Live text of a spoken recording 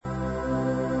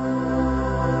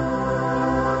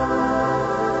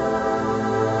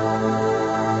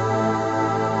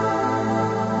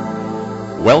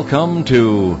Welcome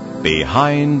to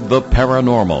Behind the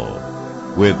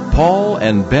Paranormal with Paul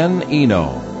and Ben Eno.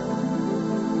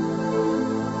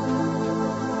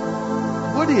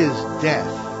 What is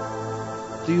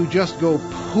death? Do you just go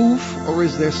poof, or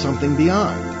is there something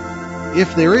beyond?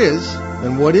 If there is,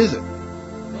 then what is it?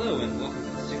 Hello, and welcome to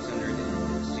the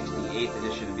 668th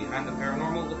edition of Behind the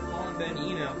Paranormal with Paul and Ben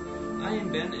Eno. I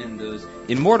am Ben, and those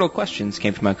immortal questions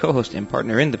came from my co-host and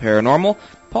partner in the paranormal,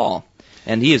 Paul.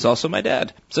 And he is also my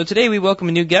dad. So today we welcome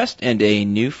a new guest and a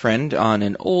new friend on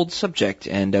an old subject,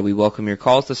 and we welcome your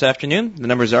calls this afternoon. The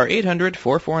numbers are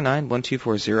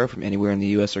 800-449-1240 from anywhere in the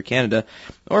U.S. or Canada,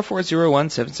 or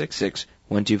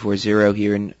 401-766-1240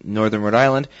 here in Northern Rhode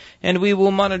Island, and we will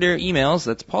monitor emails.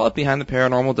 That's Paul at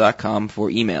BehindTheParanormal.com for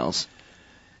emails.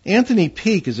 Anthony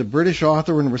Peake is a British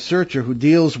author and researcher who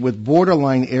deals with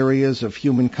borderline areas of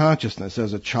human consciousness.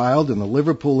 As a child in the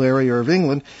Liverpool area of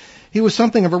England, he was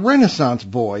something of a Renaissance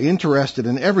boy, interested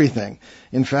in everything.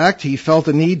 In fact, he felt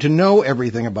a need to know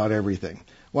everything about everything.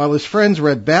 While his friends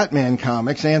read Batman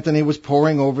comics, Anthony was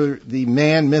poring over the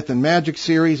Man, Myth, and Magic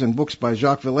series and books by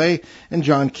Jacques Vallée and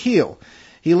John Keel.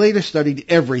 He later studied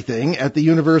everything at the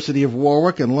University of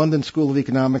Warwick and London School of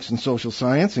Economics and Social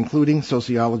Science, including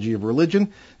sociology of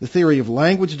religion, the theory of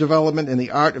language development, and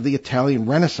the art of the Italian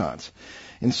Renaissance.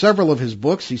 In several of his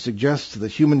books, he suggests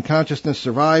that human consciousness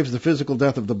survives the physical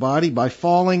death of the body by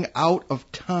falling out of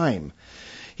time.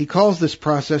 He calls this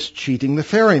process cheating the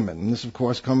ferryman. And this, of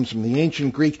course, comes from the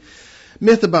ancient Greek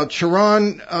myth about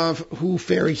Chiron, who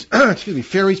ferries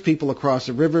people across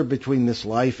a river between this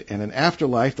life and an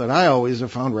afterlife that I always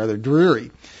have found rather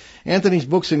dreary. Anthony's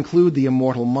books include The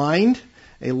Immortal Mind,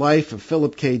 A Life of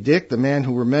Philip K. Dick, The Man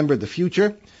Who Remembered the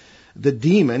Future, The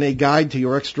Demon, A Guide to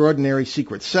Your Extraordinary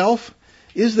Secret Self,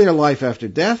 Is There Life After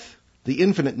Death?, The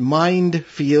Infinite Mind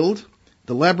Field,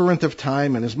 The Labyrinth of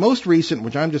Time, and his most recent,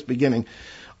 which I'm just beginning,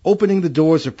 Opening the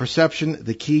Doors of Perception,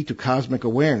 The Key to Cosmic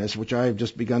Awareness, which I have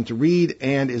just begun to read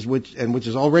which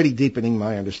is already deepening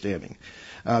my understanding.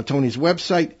 Tony's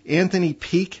website, Anthony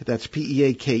Peake, that's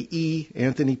P-E-A-K-E,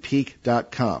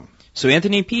 AnthonyPeake.com. So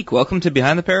Anthony Peake, welcome to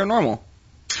Behind the Paranormal.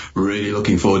 Really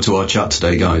looking forward to our chat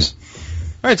today, guys.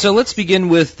 All right, so let's begin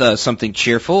with something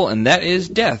cheerful, and that is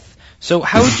death. So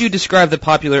how would you describe the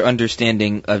popular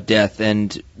understanding of death,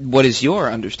 and what is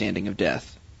your understanding of death?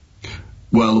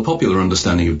 Well, the popular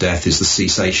understanding of death is the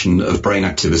cessation of brain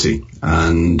activity.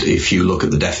 And if you look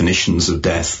at the definitions of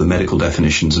death, the medical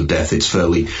definitions of death, it's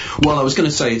fairly precise.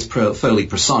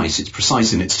 It's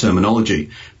precise in its terminology,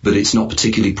 but it's not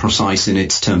particularly precise in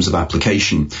its terms of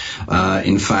application.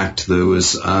 In fact,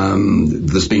 there's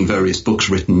been various books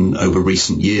written over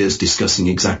recent years discussing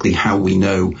exactly how we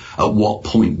know at what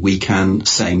point we can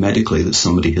say medically that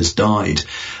somebody has died.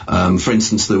 For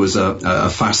instance, there was a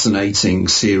fascinating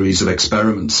series of experiments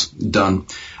done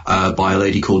by a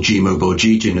lady called Jimo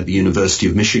Borgigin at the University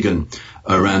of Michigan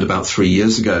around about 3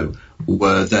 years ago,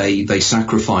 where they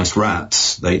sacrificed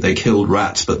rats. They killed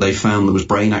rats, but they found there was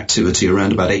brain activity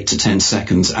around about 8 to 10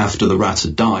 seconds after the rat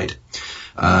had died.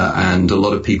 And a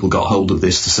lot of people got hold of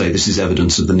this to say this is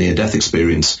evidence of the near-death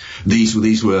experience.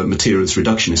 These were materialist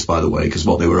reductionists, by the way, because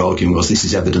what they were arguing was this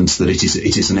is evidence that it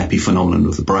is an epiphenomenon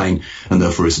of the brain, and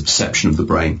therefore is a perception of the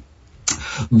brain.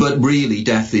 But really,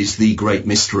 death is the great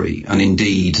mystery, and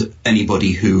indeed,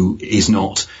 anybody who is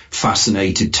not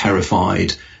fascinated,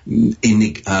 terrified,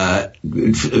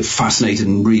 fascinated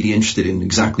and really interested in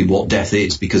exactly what death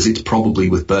is, because it's probably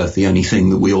with birth the only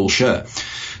thing that we all share.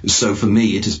 So for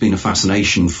me, it has been a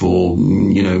fascination for,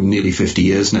 nearly 50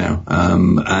 years now.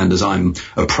 And as I'm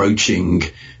approaching,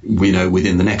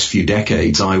 within the next few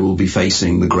decades, I will be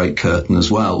facing the Great Curtain as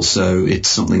well. So it's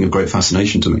something of great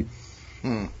fascination to me.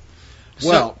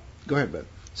 Well, go ahead, Ben.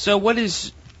 So what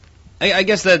is, I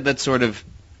guess that sort of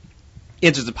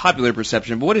answers the popular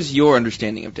perception, but what is your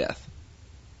understanding of death?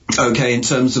 Okay, in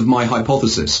terms of my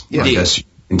hypothesis, yeah. I guess,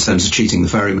 in terms of Cheating the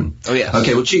Ferryman. Oh, yes.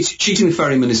 Okay, well, Cheating the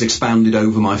Ferryman is expounded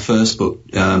over my first book,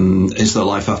 Is There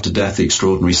Life After Death? The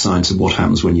Extraordinary Science of What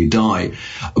Happens When You Die.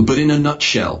 But in a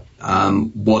nutshell,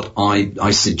 what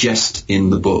I suggest in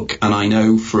the book, and I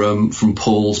know from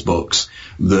Paul's books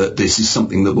that this is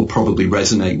something that will probably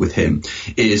resonate with him,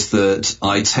 is that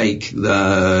I take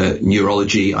the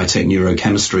neurology, I take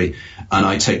neurochemistry, and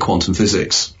I take quantum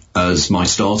physics as my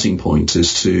starting point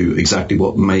as to exactly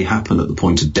what may happen at the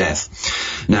point of death.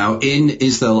 Now, in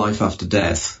Is There Life After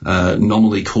Death,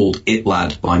 nominally called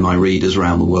ITLAD by my readers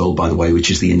around the world, by the way, which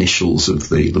is the initials of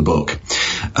the book,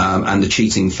 and the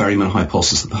Cheating Ferryman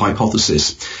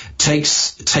hypothesis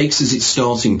takes as its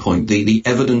starting point the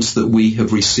evidence that we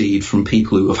have received from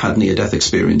people who have had near-death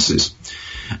experiences.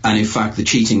 And in fact, the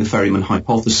cheating the ferryman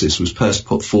hypothesis was first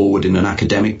put forward in an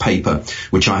academic paper,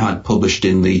 which I had published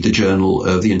in the Journal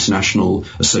of the International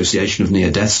Association of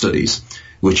Near-Death Studies,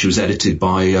 which was edited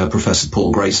by Professor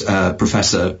Bruce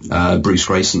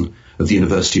Grayson of the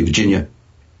University of Virginia.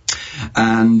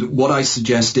 And what I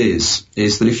suggest is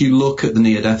that if you look at the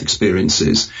near-death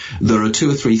experiences, there are 2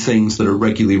 or 3 things that are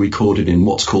regularly recorded in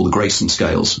what's called the Grayson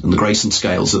scales. And the Grayson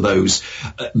scales are those,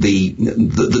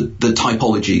 the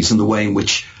typologies and the way in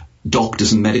which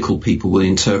doctors and medical people will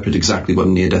interpret exactly what a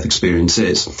near-death experience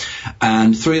is.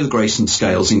 And 3 of the Grayson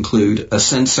scales include a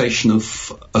sensation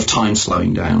of time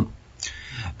slowing down,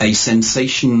 a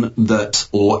sensation that,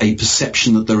 or a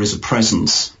perception that there is a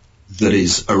presence that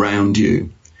is around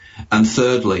you, and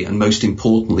thirdly, and most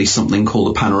importantly, something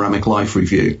called a panoramic life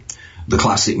review, the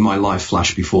classic my life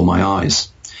flashed before my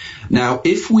eyes. Now,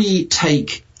 if we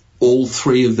take all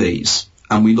 3 of these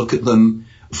and we look at them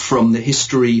from the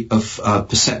history of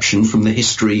perception, from the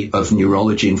history of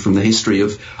neurology, and from the history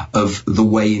of the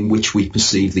way in which we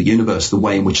perceive the universe, the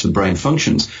way in which the brain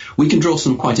functions, we can draw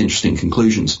some quite interesting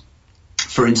conclusions.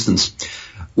 For instance,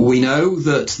 we know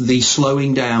that the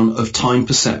slowing down of time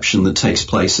perception that takes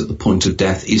place at the point of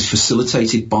death is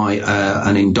facilitated by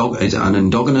an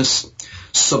endogenous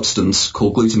substance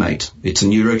called glutamate. It's a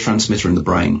neurotransmitter in the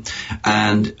brain.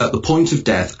 And at the point of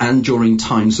death and during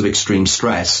times of extreme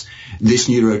stress, this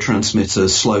neurotransmitter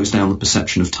slows down the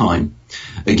perception of time.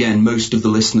 Again, most of the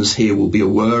listeners here will be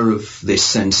aware of this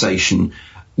sensation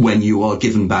when you are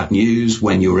given bad news,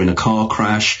 when you're in a car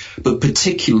crash, but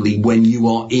particularly when you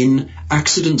are in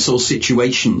accidents or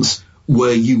situations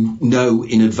where you know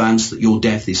in advance that your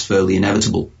death is fairly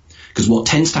inevitable. Because what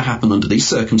tends to happen under these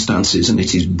circumstances, and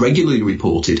it is regularly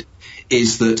reported,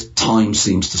 is that time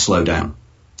seems to slow down.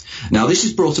 Now, this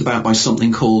is brought about by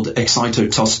something called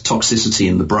excitotoxicity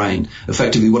in the brain.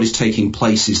 Effectively, what is taking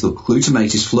place is the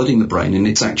glutamate is flooding the brain and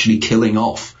it's actually killing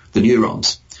off the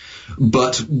neurons.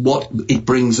 But what it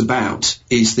brings about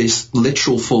is this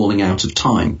literal falling out of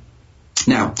time.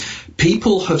 Now,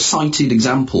 people have cited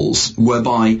examples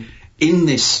whereby in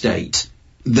this state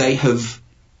they have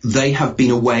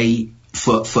been away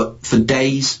for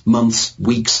days, months,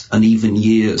 weeks, and even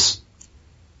years.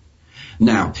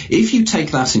 Now, if you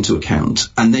take that into account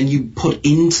and then you put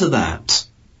into that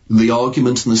the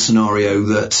argument and the scenario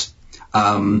that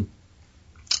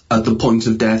at the point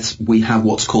of death we have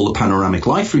what's called a panoramic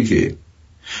life review,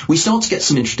 we start to get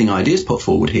some interesting ideas put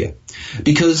forward here.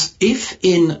 Because if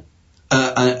in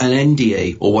an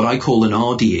NDE, or what I call an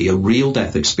RDE, a real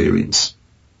death experience,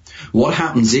 what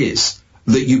happens is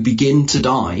that you begin to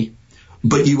die,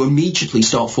 but you immediately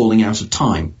start falling out of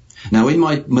time. Now, in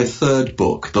my 3rd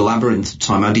book, The Labyrinth of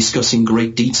Time, I discuss in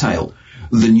great detail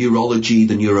the neurology,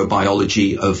 the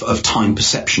neurobiology of time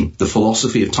perception, the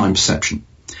philosophy of time perception,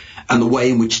 and the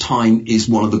way in which time is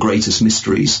one of the greatest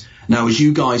mysteries. Now, as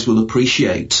you guys will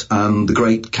appreciate, the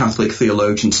great Catholic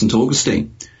theologian St.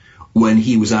 Augustine, when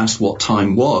he was asked what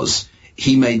time was,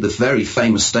 he made the very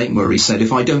famous statement where he said,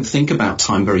 if I don't think about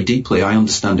time very deeply, I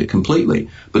understand it completely.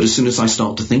 But as soon as I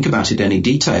start to think about it in any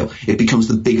detail, it becomes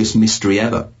the biggest mystery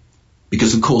ever.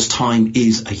 Because, of course, time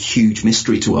is a huge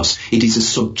mystery to us. It is a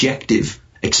subjective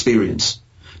experience.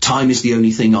 Time is the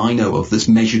only thing I know of that's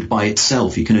measured by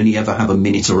itself. You can only ever have a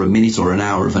minute or an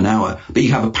hour of an hour, but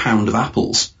you have a pound of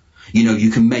apples. You know,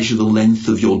 you can measure the length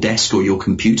of your desk or your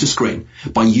computer screen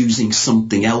by using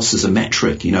something else as a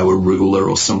metric, you know, a ruler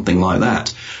or something like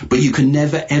that. But you can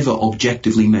never, ever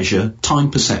objectively measure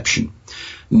time perception.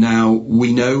 Now,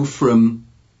 we know from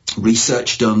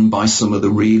research done by some of the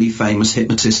really famous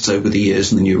hypnotists over the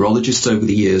years and the neurologists over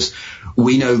the years,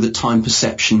 we know that time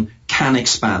perception can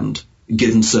expand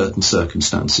given certain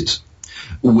circumstances.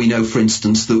 We know, for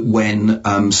instance, that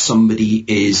when somebody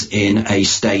is in a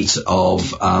state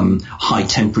of high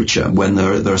temperature, when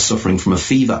they're suffering from a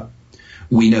fever,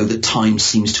 we know that time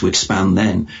seems to expand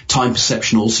then. Time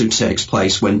perception also takes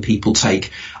place when people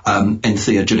take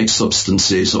entheogenic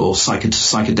substances or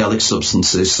psychedelic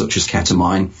substances such as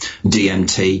ketamine,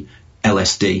 DMT,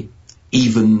 LSD,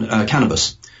 even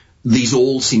cannabis. These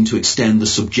all seem to extend the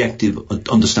subjective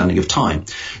understanding of time.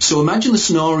 So imagine the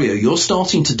scenario, you're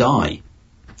starting to die,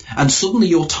 and suddenly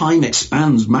your time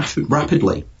expands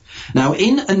rapidly. Now,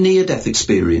 in a near-death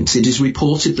experience, it is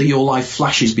reported that your life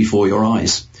flashes before your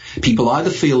eyes. People either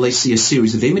feel they see a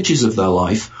series of images of their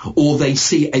life, or they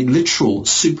see a literal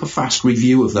super-fast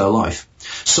review of their life.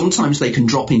 Sometimes they can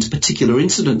drop into particular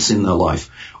incidents in their life.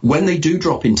 When they do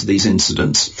drop into these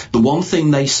incidents, the one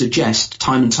thing they suggest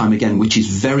time and time again, which is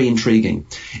very intriguing,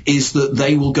 is that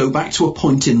they will go back to a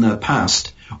point in their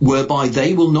past whereby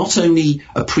they will not only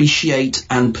appreciate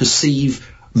and perceive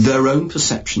their own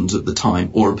perceptions at the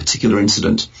time or a particular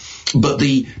incident, but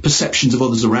the perceptions of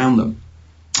others around them.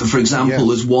 For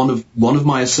example, as one of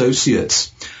my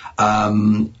associates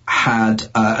had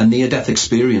a near-death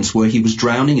experience where he was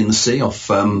drowning in the sea off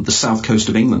the south coast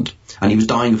of England, and he was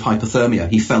dying of hypothermia.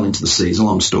 He fell into the sea. It's a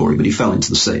long story, but he fell into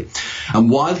the sea. And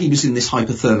while he was in this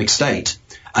hypothermic state,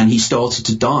 and he started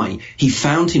to die, he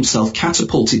found himself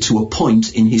catapulted to a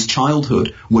point in his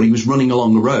childhood where he was running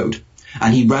along a road,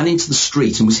 and he ran into the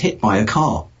street and was hit by a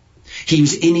car. He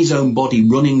was in his own body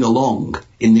running along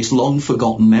in this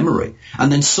long-forgotten memory.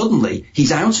 And then suddenly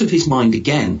he's out of his mind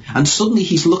again, and suddenly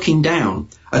he's looking down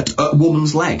at a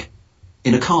woman's leg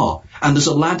in a car, and there's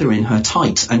a ladder in her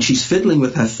tights, and she's fiddling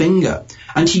with her finger.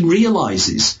 And he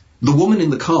realizes the woman in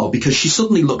the car, because she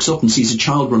suddenly looks up and sees a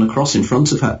child run across in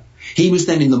front of her. He was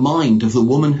then in the mind of the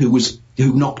woman who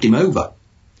knocked him over.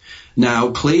 Now,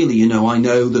 clearly, I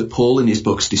know that Paul in his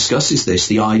books discusses this,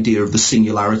 the idea of the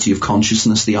singularity of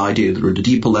consciousness, the idea that at a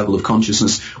deeper level of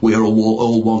consciousness, we are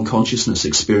all one consciousness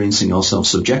experiencing ourselves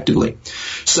subjectively.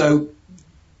 So,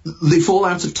 the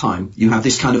fallout of time, you have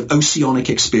this kind of oceanic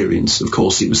experience. Of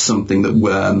course, it was something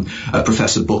that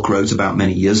Professor Buck wrote about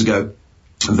many years ago,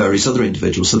 and various other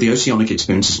individuals. So the oceanic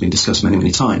experience has been discussed many,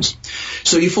 many times.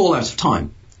 So you fall out of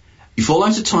time. You fall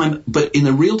out of time, but in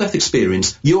a real death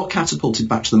experience, you are catapulted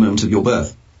back to the moment of your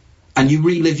birth. And you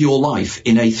relive your life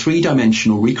in a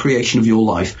three-dimensional recreation of your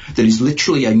life that is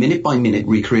literally a minute-by-minute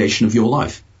recreation of your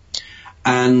life.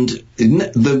 And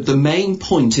the main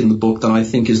point in the book that I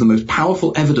think is the most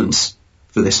powerful evidence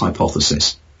for this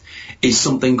hypothesis is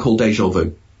something called déjà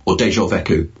vu, or déjà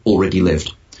vécu, already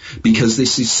lived. Because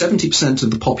this is 70%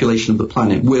 of the population of the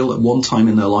planet will at one time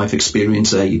in their life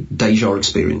experience a déjà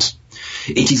experience.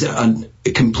 It is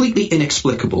completely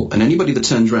inexplicable, and anybody that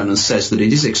turns around and says that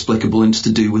it is explicable and it's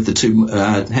to do with the two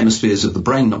hemispheres of the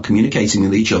brain not communicating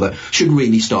with each other should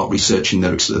really start researching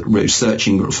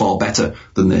far better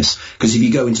than this. Because if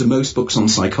you go into most books on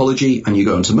psychology and you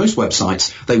go into most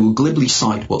websites, they will glibly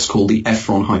cite what's called the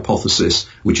Ephron hypothesis,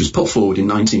 which was put forward in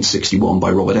 1961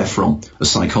 by Robert Ephron, a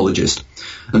psychologist.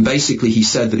 And basically he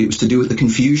said that it was to do with the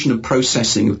confusion of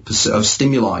processing of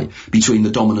stimuli between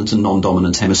the dominant and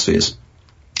non-dominant hemispheres.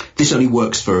 This only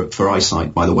works for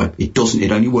eyesight, by the way.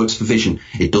 It only works for vision.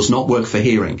 It does not work for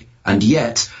hearing. And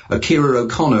yet, Akira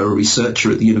O'Connor, a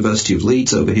researcher at the University of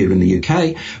Leeds over here in the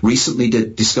UK, recently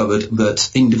discovered that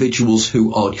individuals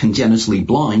who are congenitally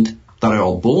blind, that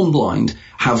are born blind,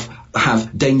 have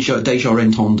déjà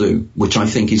entendu, which I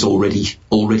think is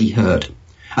already heard.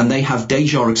 And they have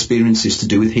déjà experiences to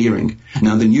do with hearing.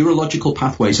 Now, the neurological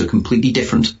pathways are completely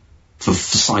different for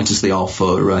sight as they are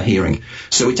for hearing.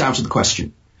 So it's out of the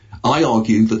question. I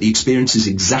argue that the experience is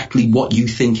exactly what you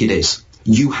think it is.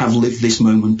 You have lived this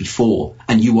moment before,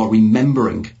 and you are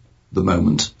remembering the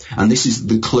moment. And this is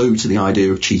the clue to the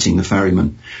idea of cheating the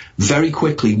ferryman. Very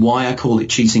quickly, why I call it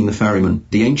cheating the ferryman.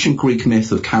 The ancient Greek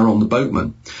myth of Charon the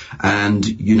boatman. And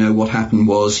what happened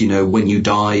was, when you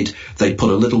died, they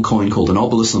put a little coin called an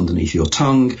obolus underneath your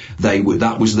tongue.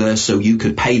 That was there so you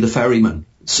could pay the ferryman.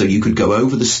 So you could go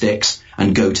over the Styx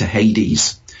and go to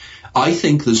Hades. I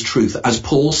think there's truth, as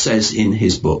Paul says in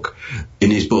his book,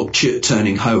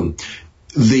 Turning Home.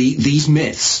 These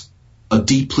myths are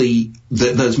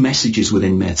there's messages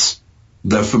within myths.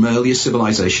 They're from earlier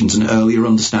civilizations and earlier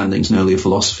understandings and earlier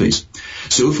philosophies.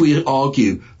 So if we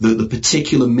argue that the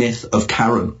particular myth of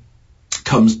Charon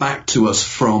comes back to us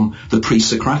from the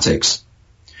pre-Socratics,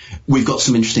 we've got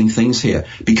some interesting things here.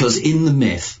 Because in the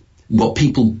myth, what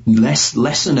people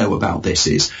lesser know about this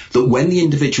is that when the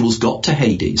individuals got to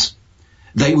Hades,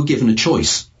 they were given a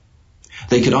choice.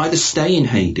 They could either stay in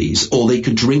Hades or they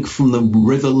could drink from the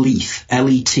river Lethe,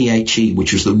 L-E-T-H-E,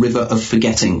 which was the river of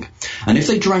forgetting. And if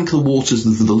they drank the waters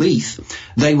of the Lethe,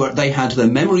 they had their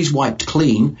memories wiped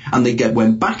clean, and they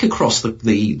went back across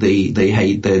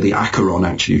the Acheron,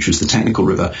 actually, which was the technical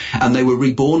river, and they were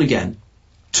reborn again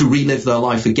to relive their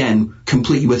life again,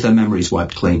 completely with their memories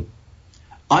wiped clean.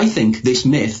 I think this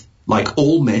myth, like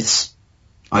all myths,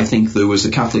 I think there was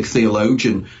a Catholic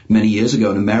theologian many years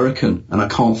ago, an American, and I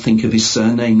can't think of his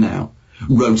surname now,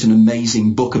 wrote an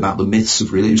amazing book about the myths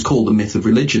of religion. It's called The Myth of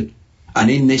Religion. And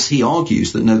in this he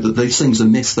argues that these things are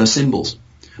myths, they're symbols,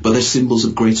 but they're symbols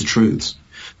of greater truths.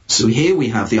 So here we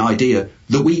have the idea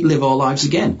that we live our lives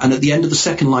again, and at the end of the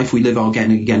second life we live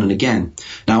again and again and again.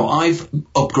 Now I've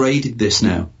upgraded this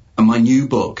now, and my new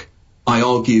book, I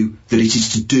argue that it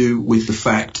is to do with the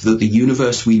fact that the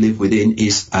universe we live within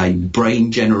is a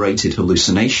brain-generated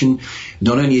hallucination.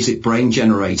 Not only is it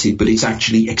brain-generated, but it's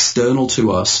actually external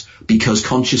to us because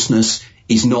consciousness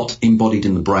is not embodied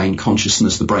in the brain.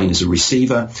 Consciousness, the brain is a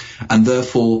receiver, and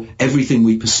therefore everything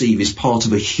we perceive is part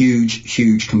of a huge,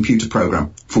 huge computer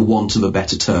program, for want of a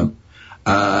better term.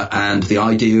 And the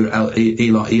idea,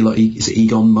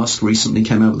 Elon Musk recently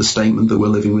came out with a statement that we're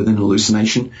living within an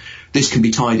hallucination. This can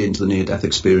be tied into the near-death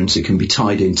experience. It can be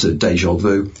tied into déjà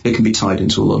vu. It can be tied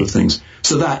into a lot of things.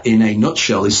 So that, in a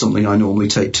nutshell, is something I normally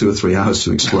take 2 or 3 hours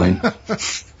to explain.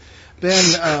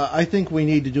 Ben, I think we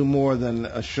need to do more than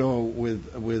a show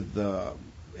with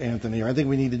Anthony. I think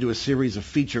we need to do a series of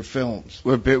feature films.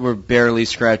 We're barely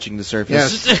scratching the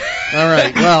surface. Yes. All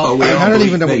right. Well, I don't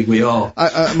even know. We are.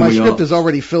 My script is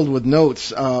already filled with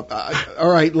notes. All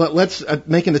right. Let's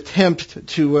make an attempt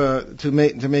to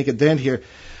make a dent here.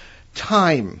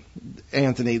 Time,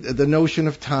 Anthony. The notion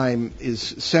of time is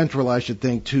central, I should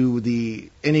think, to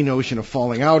any notion of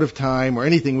falling out of time or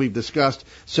anything we've discussed.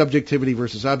 Subjectivity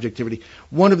versus objectivity.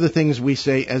 One of the things we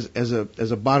say as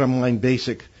a bottom line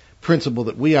basic principle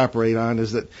that we operate on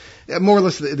is that more or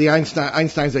less the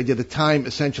Einstein's idea that time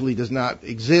essentially does not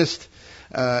exist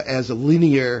as a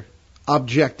linear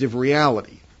objective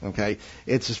reality. Okay,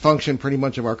 it's a function pretty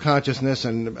much of our consciousness,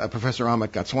 and Professor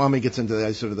Amit Goswami gets into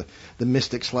that, sort of the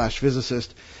mystic /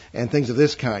 physicist and things of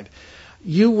this kind.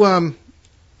 You, what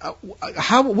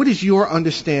is your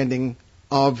understanding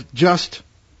of just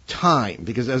time?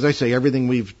 Because as I say, everything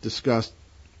we've discussed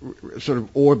sort of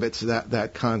orbits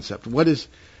that concept. What is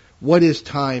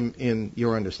time in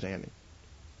your understanding?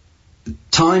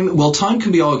 Time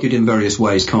can be argued in various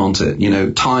ways, can't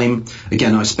it? Time,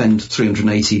 again, I spend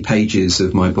 380 pages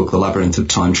of my book, The Labyrinth of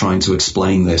Time, trying to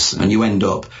explain this, and you end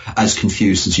up as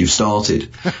confused as you've started,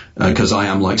 because I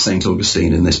am like St.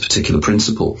 Augustine in this particular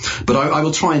principle. But I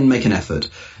will try and make an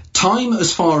effort. Time,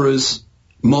 as far as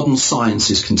modern science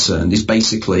is concerned, is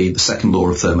basically the second law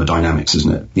of thermodynamics,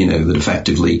 isn't it? That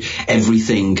effectively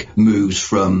everything moves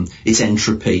from its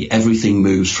entropy, everything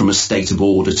moves from a state of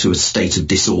order to a state of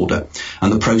disorder.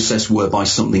 And the process whereby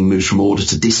something moves from order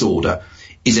to disorder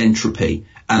is entropy.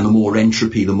 And the more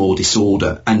entropy, the more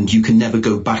disorder. And you can never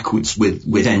go backwards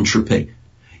with entropy.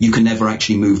 You can never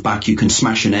actually move back. You can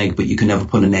smash an egg, but you can never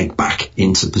put an egg back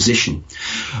into position.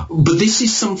 But this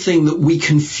is something that we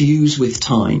confuse with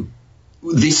time.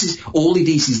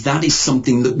 That is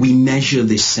something that we measure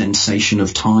this sensation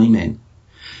of time in.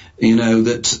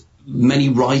 That many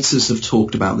writers have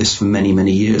talked about this for many,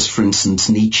 many years. For instance,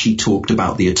 Nietzsche talked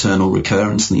about the eternal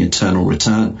recurrence and the eternal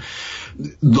return.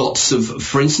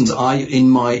 For instance, in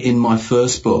my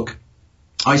first book,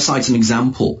 I cite an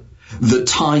example that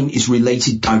time is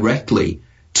related directly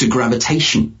to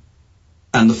gravitation,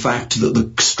 and the fact that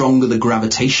the stronger the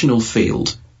gravitational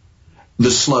field, the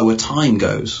slower time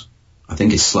goes. I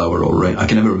think it's slower, or I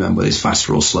can never remember whether it's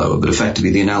faster or slower, but effectively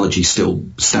the analogy still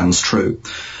stands true.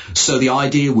 So the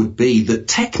idea would be that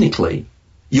technically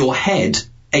your head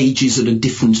ages at a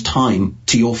different time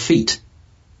to your feet,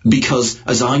 because,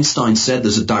 as Einstein said,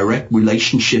 there's a direct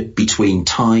relationship between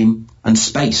time and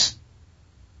space.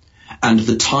 And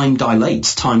the time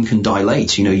dilates, time can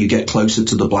dilate. You get closer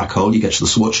to the black hole, you get to the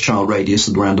Schwarzschild radius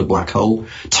around a black hole,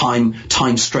 time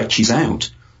stretches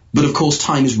out. But of course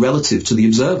time is relative to the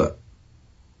observer.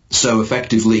 So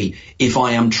effectively, if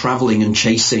I am travelling and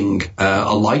chasing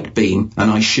a light beam and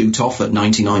I shoot off at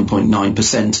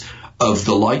 99.9% of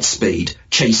the light speed,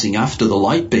 chasing after the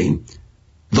light beam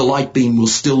will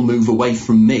still move away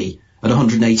from me at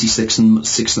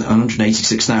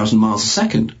 186,000 miles a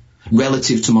second,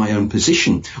 relative to my own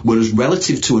position. Whereas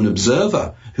relative to an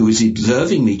observer who is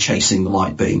observing me chasing the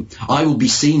light beam, I will be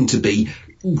seen to be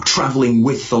travelling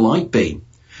with the light beam.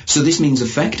 So this means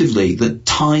effectively that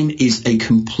time is a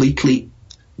completely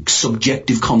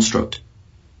subjective construct.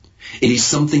 It is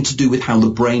something to do with how the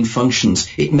brain functions.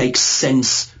 It makes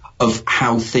sense of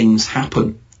how things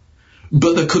happen.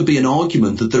 But there could be an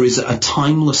argument that there is a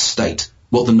timeless state,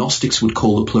 what the Gnostics would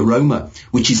call a pleroma,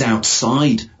 which is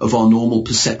outside of our normal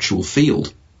perceptual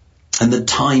field, and that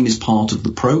time is part of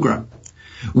the program.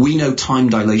 We know time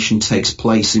dilation takes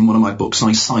place. In one of my books,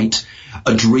 I cite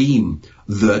a dream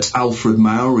that Alfred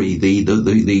Maury,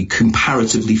 the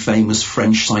comparatively famous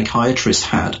French psychiatrist,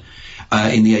 had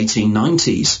in the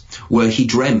 1890s, where he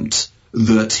dreamt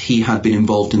that he had been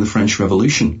involved in the French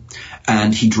Revolution.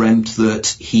 And he dreamt that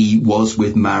he was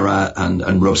with Marat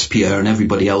and Robespierre and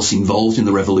everybody else involved in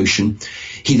the revolution.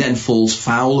 He then falls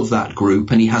foul of that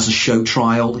group and he has a show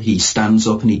trial. He stands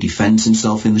up and he defends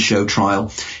himself in the show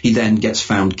trial. He then gets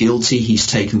found guilty. He's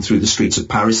taken through the streets of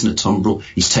Paris in a tumbril.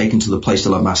 He's taken to the Place de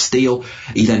la Bastille.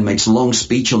 He then makes a long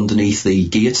speech underneath the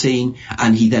guillotine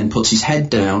and he then puts his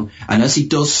head down. And as he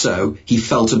does so, he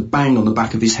felt a bang on the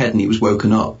back of his head and he was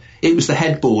woken up. It was the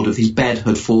headboard of his bed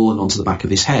had fallen onto the back of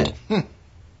his head.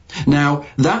 Now,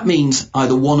 that means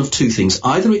either one of two things.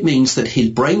 Either it means that his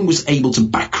brain was able to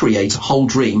back create a whole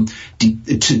dream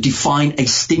to define a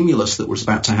stimulus that was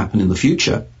about to happen in the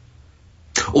future,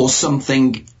 or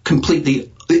something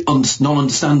completely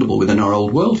non-understandable within our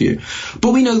old worldview.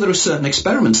 But we know there are certain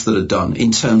experiments that are done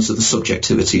in terms of the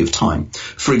subjectivity of time.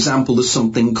 For example, there's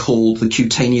something called the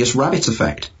cutaneous rabbit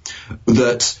effect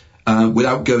that,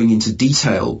 without going into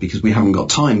detail because we haven't got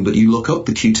time, but you look up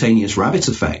the cutaneous rabbit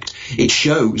effect, it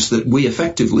shows that we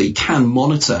effectively can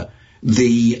monitor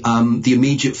the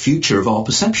immediate future of our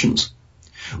perceptions.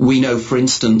 We know, for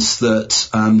instance, that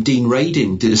Dean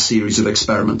Radin did a series of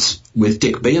experiments with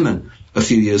Dick Bierman a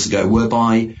few years ago,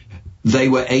 whereby they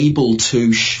were able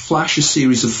to flash a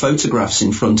series of photographs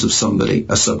in front of somebody,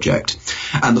 a subject,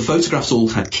 and the photographs all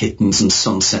had kittens and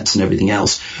sunsets and everything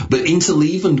else, but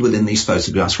interleavened within these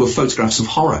photographs were photographs of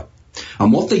horror.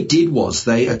 And what they did was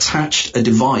they attached a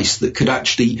device that could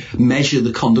actually measure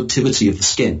the conductivity of the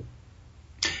skin.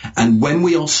 And when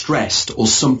we are stressed or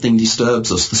something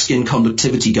disturbs us, the skin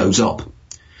conductivity goes up.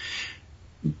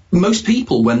 Most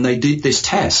people, when they did this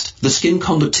test, the skin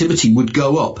conductivity would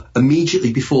go up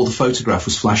immediately before the photograph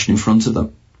was flashed in front of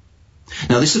them.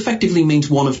 Now, this effectively means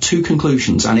one of two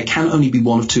conclusions, and it can only be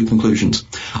one of two conclusions.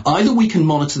 Either we can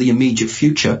monitor the immediate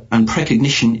future, and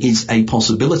precognition is a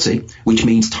possibility, which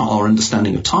means our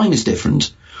understanding of time is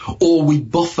different, or we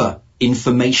buffer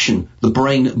information. The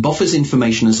brain buffers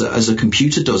information as a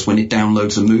computer does when it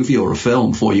downloads a movie or a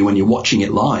film for you when you're watching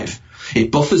it live.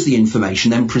 It buffers the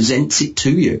information, then presents it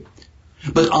to you.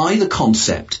 But either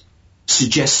concept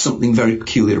suggests something very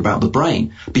peculiar about the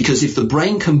brain, because if the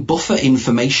brain can buffer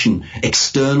information,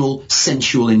 external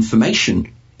sensual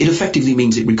information, it effectively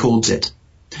means it records it.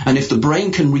 And if the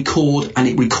brain can record and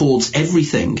it records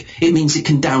everything, it means it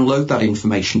can download that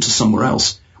information to somewhere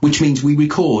else, which means we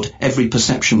record every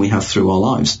perception we have through our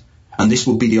lives. And this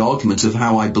would be the argument of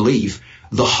how I believe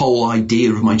the whole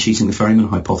idea of my cheating the ferryman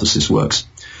hypothesis works.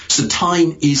 So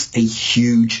time is a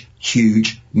huge,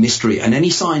 huge mystery. And any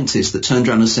scientist that turns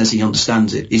around and says he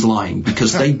understands it is lying,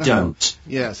 because they don't.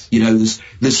 Yes. You know,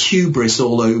 there's hubris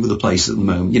all over the place at the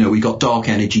moment. You know, we've got dark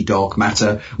energy, dark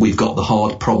matter. We've got the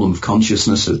hard problem of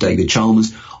consciousness of David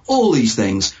Chalmers. All these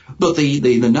things. But I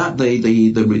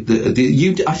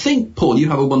think, Paul, you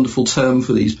have a wonderful term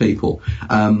for these people. I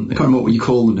can't remember what you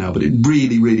call them now, but it's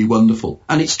really, really wonderful.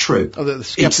 And it's true. Oh, the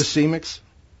skepticemics?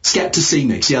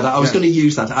 Skepticemics, yeah, I was going to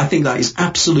use that. I think that is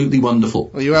absolutely wonderful.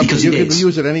 Well, you can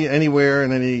use it anywhere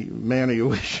in any manner you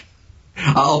wish.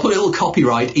 I'll put a little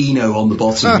copyright Eno on the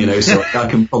bottom, so I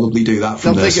can probably do that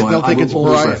from there. They'll think it's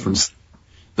always reference.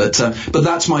 But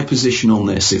that's my position on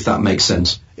this, if that makes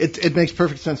sense. It makes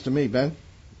perfect sense to me, Ben.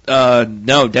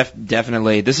 No,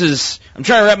 definitely. I'm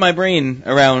trying to wrap my brain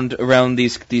around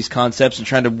these concepts and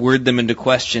trying to word them into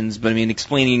questions, but I mean,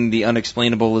 explaining the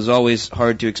unexplainable is always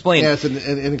hard to explain. Yes,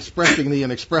 and expressing the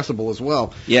inexpressible as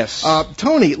well. Yes.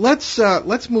 Tony,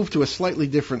 let's move to a slightly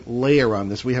different layer on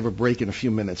this. We have a break in a few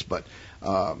minutes, but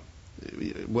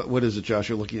what is it, Josh?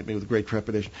 You're looking at me with great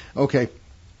trepidation. Okay.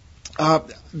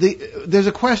 There's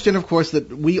a question, of course, that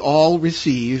we all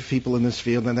receive, people in this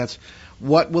field, and that's,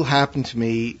 what will happen to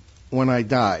me when I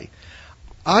die?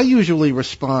 I usually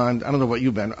respond, I don't know about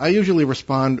you, Ben, I usually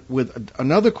respond with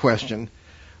another question: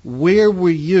 where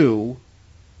were you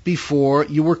before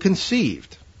you were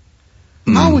conceived?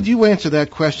 How would you answer that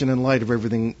question in light of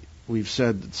everything we've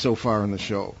said so far in the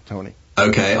show, Tony?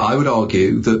 Okay, I would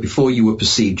argue that before you were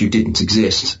perceived, you didn't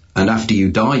exist, and after you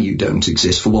die, you don't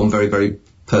exist, for one very, very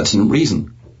pertinent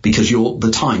reason, because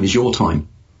the time is your time.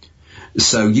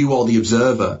 So you are the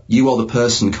observer, you are the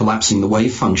person collapsing the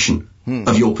wave function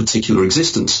of your particular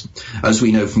existence. As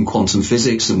we know from quantum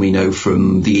physics, and we know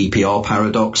from the EPR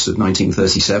paradox of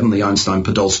 1937, the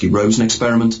Einstein-Podolsky-Rosen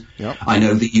experiment. Yep. I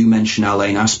know that you mention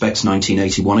Alain Aspect's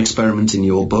 1981 experiment in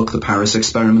your book, The Paris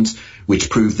Experiment, which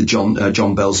proved the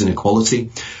John Bell's inequality.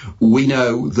 We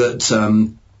know that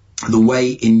the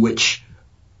way in which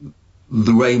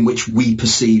we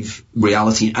perceive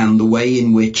reality and the way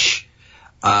in which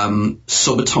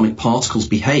subatomic particles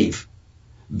behave,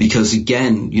 because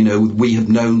again, we have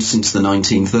known since the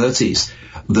 1930s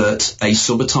that a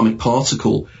subatomic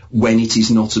particle, when it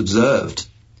is not observed,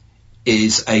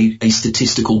 is a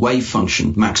statistical wave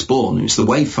function. Max Born, it's the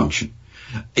wave function.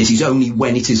 It is only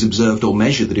when it is observed or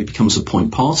measured that it becomes a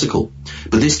point particle.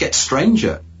 But this gets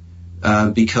stranger.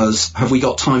 Because have we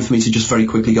got time for me to just very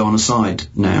quickly go on a side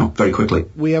now, very quickly?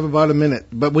 We have about a minute,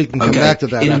 but we can come back to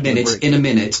that. In a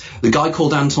minute. The guy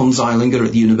called Anton Zeilinger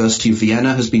at the University of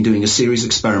Vienna has been doing a series of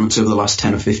experiments over the last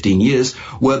 10 or 15 years,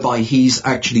 whereby he's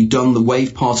actually done the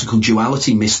wave-particle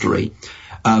duality mystery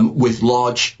with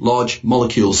large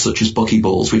molecules such as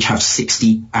buckyballs, which have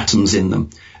 60 atoms in them.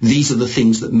 These are the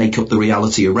things that make up the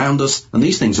reality around us, and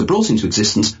these things are brought into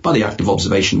existence by the active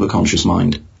observation of a conscious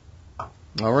mind.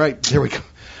 All right, here we go.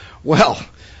 Well,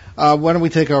 why don't we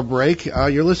take our break?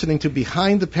 You're listening to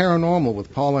Behind the Paranormal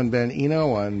with Paul and Ben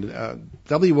Eno on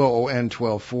WOON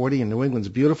 1240 in New England's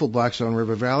beautiful Blackstone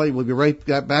River Valley. We'll be right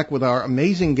back with our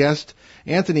amazing guest,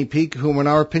 Anthony Peake, whom in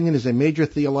our opinion is a major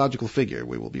theological figure.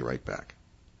 We will be right back.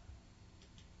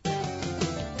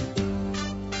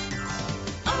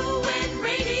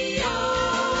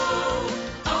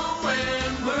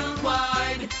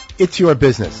 It's your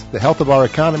business. The health of our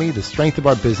economy, the strength of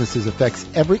our businesses affects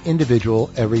every individual,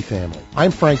 every family.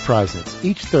 I'm Frank Preisnitz.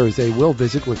 Each Thursday, we'll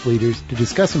visit with leaders to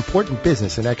discuss important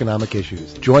business and economic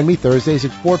issues. Join me Thursdays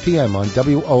at 4 p.m. on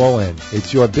WOON.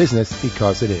 It's your business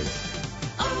because it is.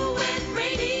 ON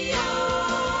Radio.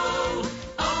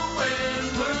 ON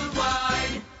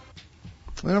Worldwide.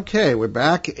 Okay, we're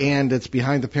back, and it's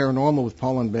Behind the Paranormal with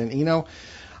Paul and Ben Eno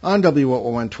on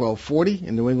WOON 1240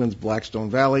 in New England's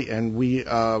Blackstone Valley, and we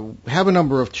have a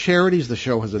number of charities the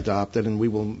show has adopted, and we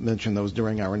will mention those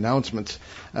during our announcements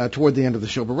toward the end of the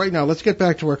show. But right now, let's get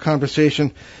back to our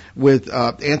conversation with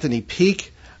Anthony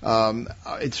Peake.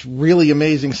 It's really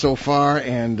amazing so far,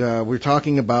 and we're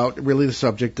talking about really the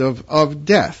subject of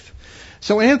death.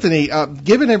 So, Anthony,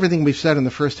 given everything we've said in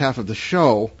the first half of the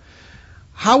show,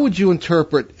 how would you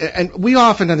interpret, and we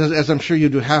often, as I'm sure you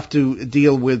do, have to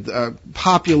deal with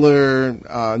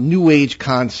popular New Age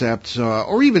concepts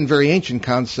or even very ancient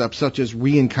concepts such as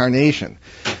reincarnation.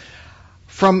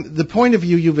 From the point of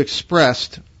view you've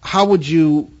expressed, how would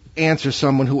you answer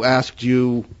someone who asked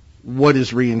you, what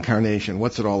is reincarnation?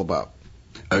 What's it all about?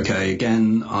 Okay,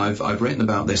 again, I've written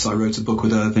about this. I wrote a book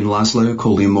with Irvin Laszlo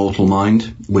called The Immortal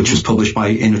Mind, which was published by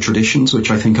Inner Traditions,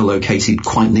 which I think are located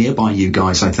quite nearby you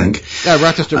guys, I think. Yeah,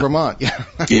 Rochester, Vermont, yeah.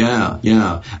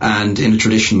 Yeah. And Inner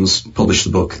Traditions published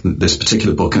the book, this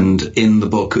particular book, and in the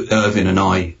book, Irvin and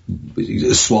I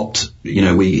swapped,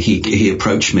 he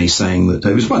approached me saying that,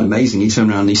 it was quite amazing, he turned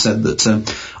around and he said that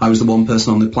I was the one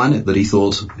person on the planet that he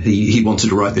thought he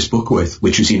wanted to write this book with,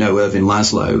 which, as you know, Irvin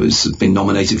Laszlo has been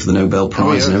nominated for the Nobel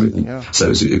Prize and everything. Yeah. So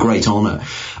it's a great honor.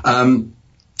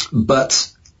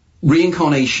 But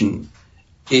reincarnation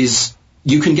is,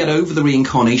 you can get over the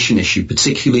reincarnation issue,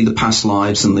 particularly the past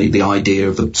lives and the idea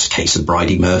of the case of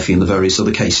Bridie Murphy and the various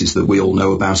other cases that we all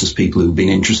know about as people who've been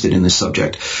interested in this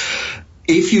subject.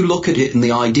 If you look at it in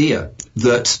the idea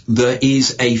that there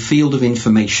is a field of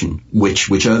information, which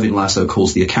Irvin Laszlo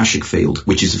calls the Akashic field,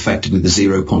 which is effectively the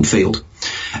 0 point field.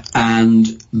 And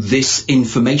this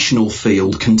informational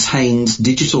field contains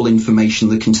digital information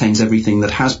that contains everything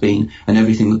that has been and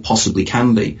everything that possibly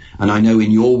can be. And I know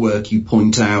in your work you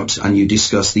point out and you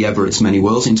discuss the Everett's many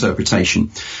worlds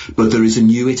interpretation, but there is a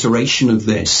new iteration of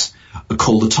this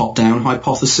called the top-down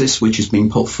hypothesis, which has been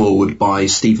put forward by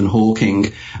Stephen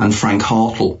Hawking and Frank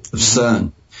Hartle of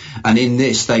CERN. And in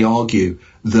this, they argue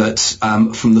that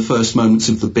from the first moments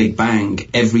of the Big Bang,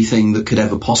 everything that could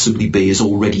ever possibly be is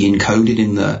already encoded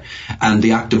in there. And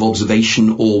the act of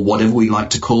observation, or whatever we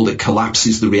like to call it,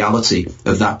 collapses the reality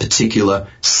of that particular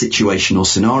situation or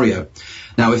scenario.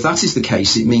 Now, if that is the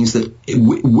case, it means that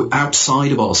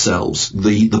outside of ourselves,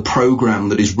 the program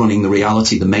that is running the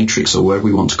reality, the matrix, or whatever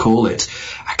we want to call it,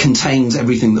 contains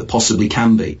everything that possibly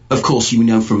can be. Of course, you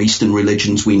know from Eastern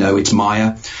religions, we know it's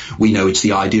Maya. We know it's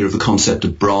the idea of the concept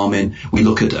of Brahmin. We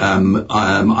look at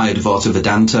Ayurveda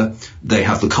Vedanta. They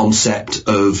have the concept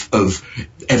of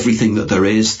everything that there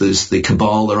is. There's the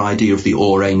Kabbalah idea of the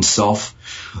Or Ein Sof,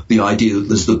 the idea that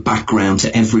there's the background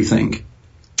to everything.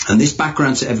 And this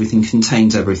background to everything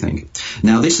contains everything.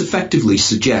 Now, this effectively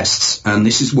suggests, and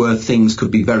this is where things could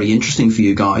be very interesting for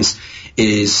you guys,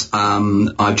 is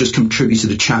I've just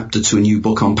contributed a chapter to a new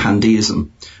book on pandeism,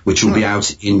 which will be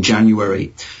out in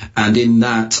January. And in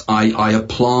that, I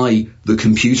apply the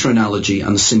computer analogy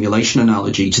and the simulation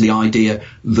analogy to the idea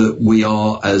that we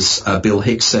are, as Bill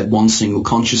Hicks said, one single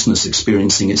consciousness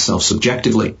experiencing itself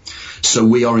subjectively. So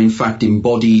we are, in fact,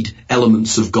 embodied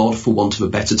elements of God, for want of a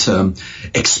better term,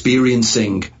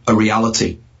 experiencing a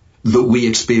reality that we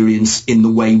experience in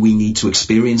the way we need to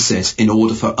experience it in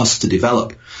order for us to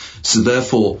develop. So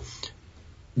therefore,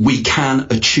 we can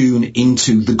attune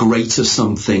into the greater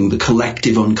something, the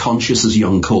collective unconscious, as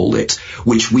Jung called it,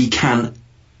 which we can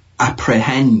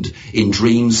apprehend in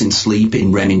dreams, in sleep,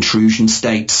 in REM intrusion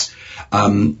states.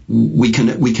 We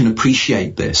can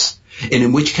appreciate this. And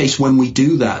in which case, when we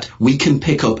do that, we can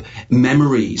pick up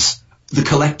memories, the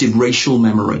collective racial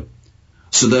memory.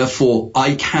 So therefore,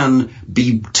 I can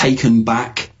be taken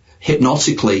back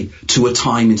hypnotically to a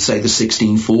time in, say, the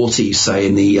 1640s, say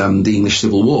in the English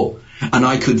Civil War, and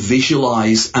I could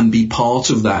visualize and be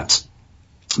part of that,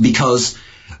 because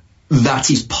that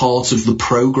is part of the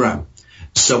program.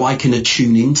 So I can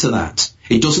attune into that.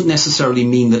 It doesn't necessarily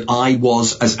mean that I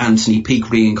was, as Anthony Peake,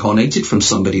 reincarnated from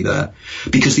somebody there,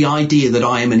 because the idea that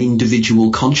I am an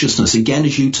individual consciousness, again,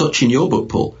 as you touch in your book,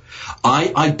 Paul,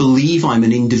 I believe I'm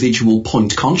an individual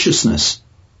point consciousness,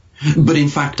 but in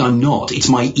fact I'm not. It's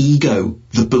my ego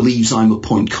that believes I'm a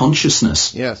point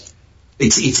consciousness. Yes.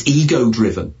 It's ego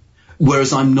driven.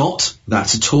 Whereas I'm not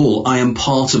that at all. I am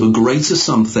part of a greater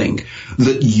something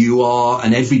that you are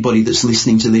and everybody that's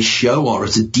listening to this show are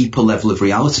at a deeper level of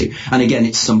reality. And again,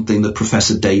 it's something that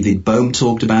Professor David Bohm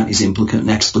talked about, his implicate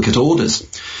and explicate orders.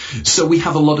 So we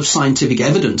have a lot of scientific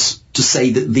evidence to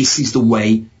say that this is the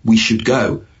way we should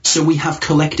go. So we have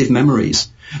collective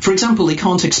memories. For example, they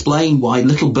can't explain why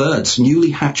little birds, newly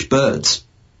hatched birds,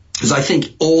 because I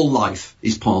think all life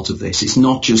is part of this. It's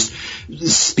not just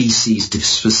species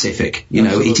specific. You know,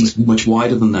 Absolutely. It is much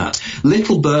wider than that.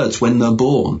 Little birds, when they're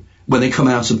born, when they come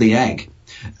out of the egg,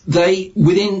 they,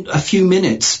 within a few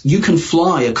minutes, you can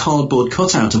fly a cardboard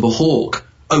cutout of a hawk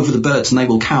over the birds and they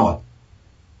will cower.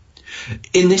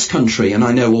 In this country, and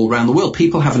I know all around the world,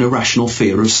 people have an irrational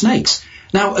fear of snakes.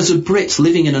 Now, as a Brit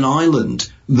living in an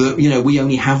island that, you know, we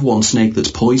only have one snake that's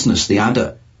poisonous, the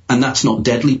adder. And that's not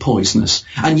deadly poisonous.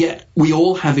 And yet we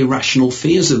all have irrational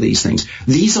fears of these things.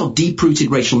 These are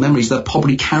deep-rooted racial memories that are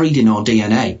probably carried in our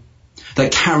DNA. They're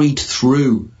carried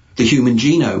through the human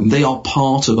genome. They are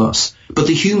part of us. But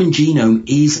the human genome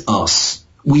is us.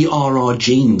 We are our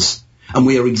genes. And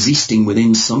we are existing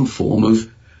within some form of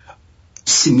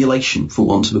simulation, for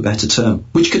want of a better term,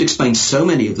 which could explain so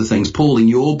many of the things. Paul, in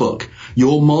your book,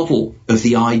 your model of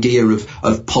the idea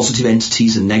of positive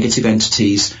entities and negative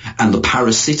entities and the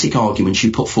parasitic arguments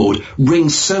you put forward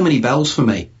rings so many bells for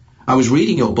me. I was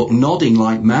reading your book, nodding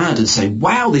like mad and saying,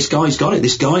 wow, this guy's got it.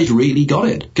 This guy's really got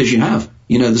it. Because you have.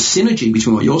 You know, the synergy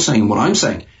between what you're saying and what I'm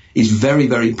saying is very,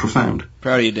 very profound.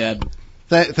 Proud of you, Dad.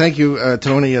 Thank you,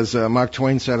 Tony. As Mark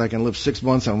Twain said, I can live 6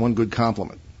 months on one good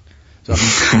compliment. So,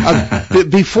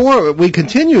 before we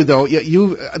continue, though,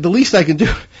 the least I can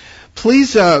do,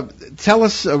 please tell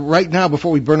us right now,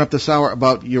 before we burn up this hour,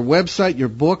 about your website, your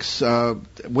books,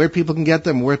 where people can get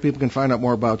them, where people can find out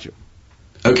more about you.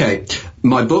 Okay,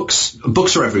 my books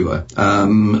are everywhere. I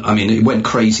mean, it went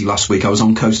crazy last week. I was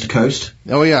on Coast to Coast.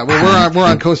 Oh yeah, well we're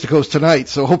on Coast to Coast tonight,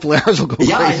 so hopefully ours will go crazy.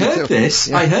 Yeah, I heard too. this.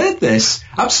 Yeah. I heard this.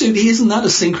 Absolutely, isn't that a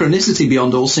synchronicity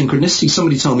beyond all synchronicity?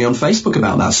 Somebody told me on Facebook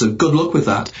about that. So good luck with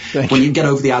that. When you get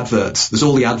over the adverts, there's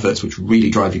all the adverts which really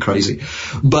drive you crazy.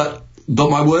 But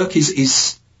my work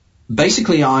is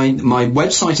basically my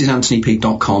website is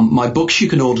anthonypeake.com. My books, you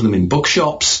can order them in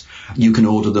bookshops. You can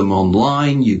order them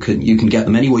online. You can get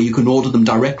them anywhere. You can order them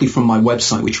directly from my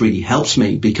website, which really helps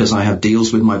me because I have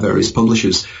deals with my various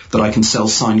publishers that I can sell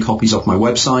signed copies off my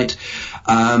website.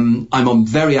 I'm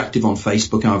very active on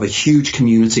Facebook. I have a huge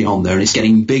community on there, and it's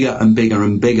getting bigger and bigger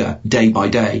and bigger day by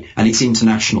day, and it's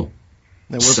international.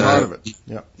 And we're proud of it.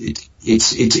 Yeah.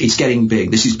 It's getting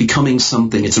big. This is becoming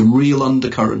something. It's a real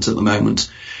undercurrent at the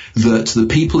moment that the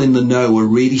people in the know are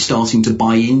really starting to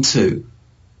buy into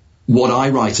what I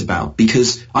write about,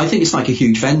 because I think it's like a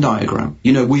huge Venn diagram.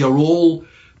 You know, we are all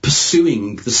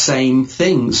pursuing the same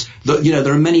things. You know,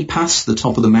 there are many paths to the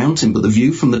top of the mountain, but the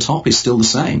view from the top is still the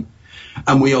same.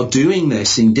 And we are doing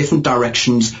this in different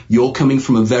directions. You're coming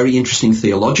from a very interesting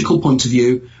theological point of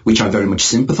view, which I very much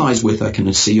sympathize with. I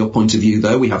can see your point of view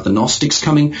there. We have the Gnostics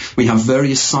coming. We have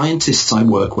various scientists I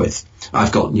work with.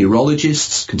 I've got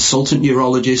neurologists, consultant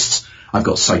neurologists. I've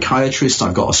got psychiatrists.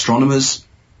 I've got astronomers,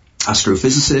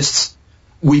 astrophysicists.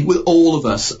 All of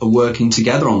us are working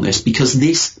together on this because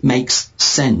this makes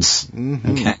sense.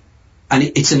 Mm-hmm. Okay. And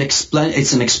it's an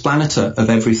explanator of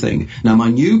everything. Now, my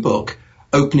new book,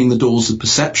 Opening the Doors of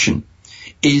Perception,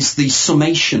 is the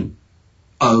summation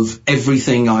of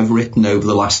everything I've written over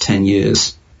the last 10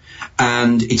 years.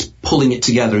 And it's pulling it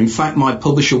together. In fact, my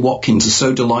publisher, Watkins, is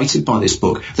so delighted by this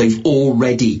book, they've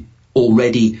already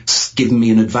given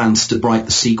me an advance to write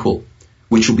the sequel,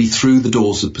 which will be Through the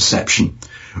Doors of Perception,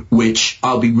 which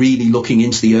I'll be really looking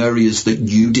into the areas that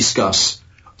you discuss.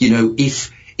 You know,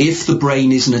 if the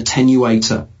brain is an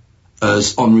attenuator,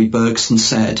 as Henri Bergson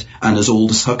said, and as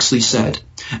Aldous Huxley said,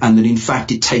 and that in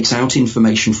fact it takes out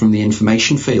information from the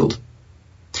information field,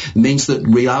 it means that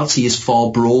reality is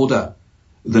far broader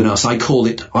than us. I call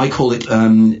it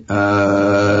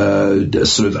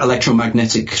sort of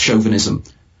electromagnetic chauvinism.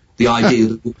 The idea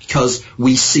that because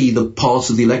we see the part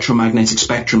of the electromagnetic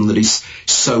spectrum that is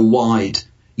so wide,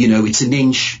 you know, it's an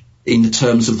inch in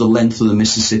terms of the length of the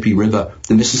Mississippi River.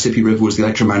 The Mississippi River was the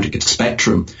electromagnetic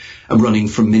spectrum running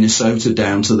from Minnesota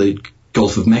down to the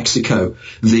Gulf of Mexico.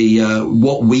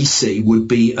 What we see would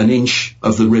be an inch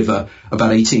of the river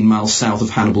about 18 miles south of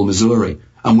Hannibal, Missouri,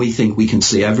 and we think we can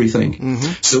see everything.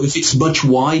 Mm-hmm. So if it's much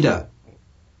wider,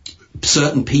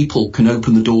 certain people can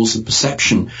open the doors of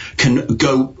perception, can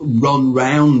run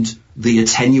round the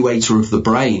attenuator of the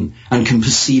brain and can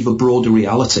perceive a broader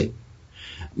reality.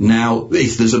 Now,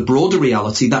 if there's a broader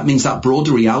reality, that means that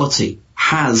broader reality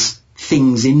has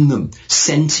things in them,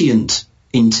 sentient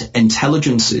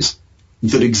intelligences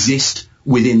that exist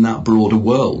within that broader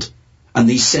world. And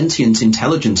these sentient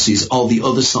intelligences are the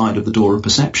other side of the door of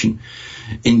perception.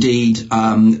 Indeed,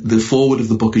 the foreword of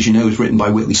the book, as you know, is written by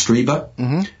Whitley Strieber.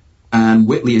 Mm-hmm. And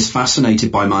Whitley is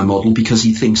fascinated by my model because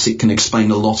he thinks it can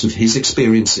explain a lot of his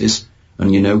experiences.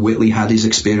 And, you know, Whitley had his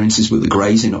experiences with the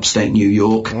Greys in upstate New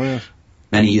York. Oh, yeah.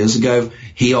 Many years ago.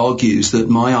 He argues that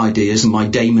my ideas and my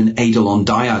Damon Eidolon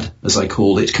dyad, as I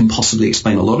call it, can possibly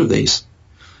explain a lot of these.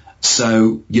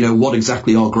 So, you know, what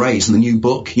exactly are Greys? In the new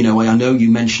book, you know, I know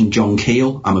you mentioned John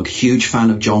Keel. I'm a huge fan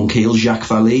of John Keel, Jacques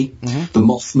Vallée, mm-hmm. the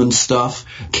Mothman stuff,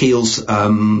 Keel's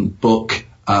book,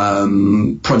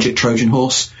 Project Trojan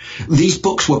Horse. These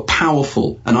books were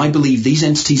powerful, and I believe these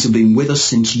entities have been with us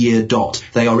since year dot.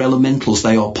 They are elementals.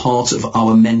 They are part of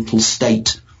our mental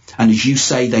state. And as you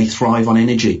say, they thrive on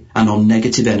energy and on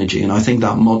negative energy. And I think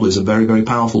that model is a very, very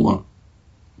powerful one.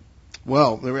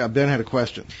 Well, Ben had a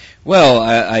question. Well,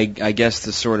 I guess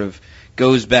this sort of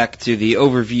goes back to the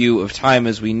overview of time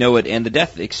as we know it and the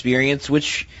death experience,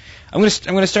 which I'm going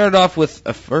to start it off with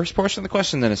a first portion of the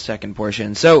question, then a second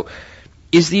portion. So,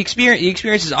 is the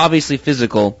experience is obviously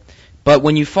physical, but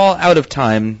when you fall out of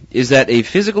time, is that a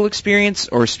physical experience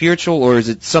or spiritual, or is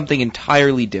it something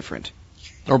entirely different?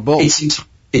 Or both?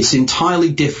 It's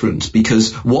entirely different,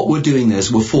 because what we're doing there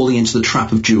is we're falling into the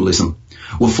trap of dualism.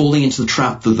 We're falling into the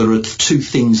trap that there are two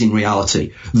things in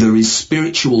reality. There is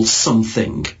spiritual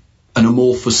something, an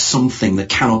amorphous something that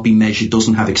cannot be measured,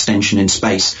 doesn't have extension in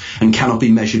space, and cannot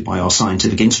be measured by our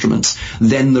scientific instruments.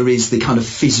 Then there is the kind of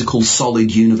physical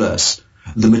solid universe,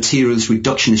 the materialist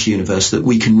reductionist universe that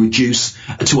we can reduce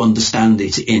to understand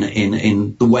it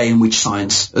in the way in which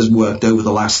science has worked over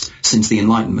the last, since the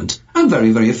Enlightenment, and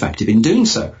very, very effective in doing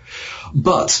so.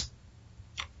 But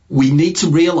we need to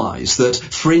realize that,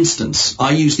 for instance,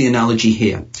 I use the analogy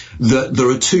here, that there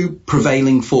are two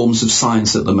prevailing forms of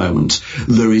science at the moment.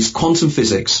 There is quantum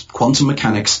physics, quantum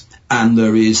mechanics, and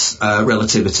there is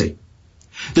relativity.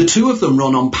 The two of them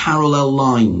run on parallel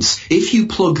lines. If you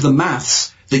plug the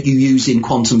maths that you use in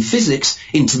quantum physics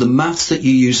into the maths that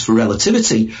you use for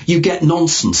relativity, you get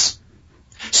nonsense.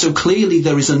 So clearly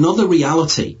there is another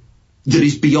reality that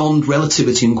is beyond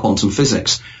relativity and quantum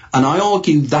physics. And I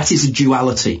argue that is a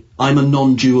duality. I'm a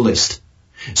non-dualist.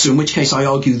 So in which case I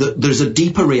argue that there's a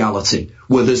deeper reality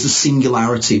where there's a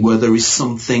singularity, where there is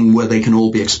something where they can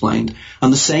all be explained.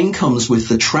 And the same comes with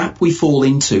the trap we fall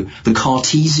into, the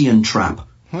Cartesian trap,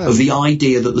 of the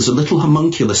idea that there's a little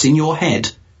homunculus in your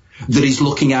head that is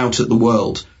looking out at the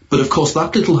world. But of course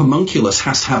that little homunculus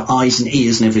has to have eyes and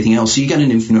ears and everything else, so you get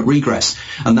an infinite regress.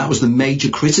 And that was the major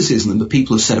criticism that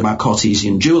people have said about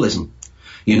Cartesian dualism.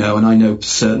 You know, and I know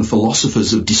certain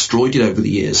philosophers have destroyed it over the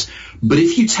years. But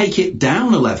if you take it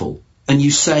down a level and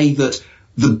you say that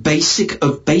the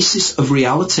basis of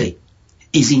reality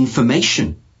is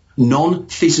information,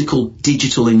 non-physical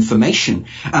digital information,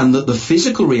 and that the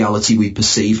physical reality we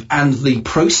perceive and the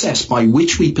process by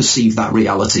which we perceive that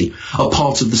reality are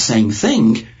part of the same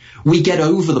thing, we get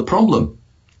over the problem.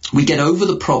 We get over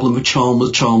the problem of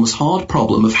Chalmers' hard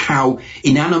problem of how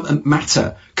inanimate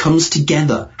matter comes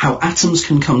together, how atoms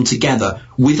can come together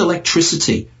with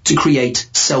electricity to create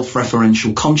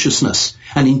self-referential consciousness,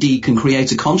 and indeed can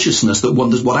create a consciousness that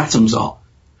wonders what atoms are.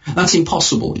 That's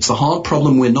impossible. It's a hard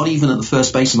problem. We're not even at the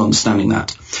first base of understanding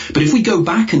that. But if we go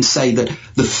back and say that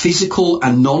the physical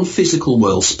and non-physical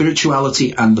world,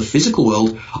 spirituality and the physical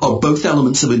world, are both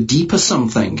elements of a deeper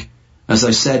something, as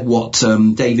I said, what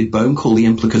David Bohm called the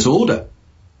implicate order.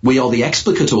 We are the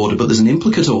explicate order, but there's an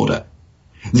implicate order.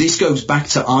 This goes back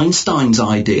to Einstein's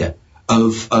idea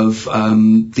of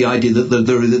the idea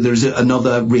that there is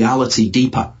another reality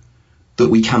deeper that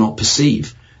we cannot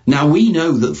perceive. Now, we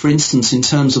know that, for instance, in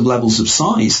terms of levels of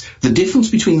size, the difference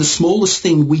between the smallest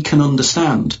thing we can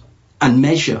understand and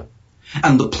measure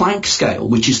and the Planck scale,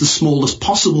 which is the smallest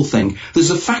possible thing,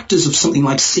 there's a factors of something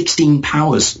like 16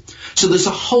 powers. So there's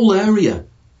a whole area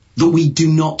that we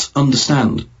do not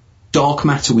understand. Dark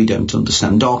matter we don't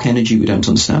understand. Dark energy we don't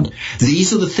understand.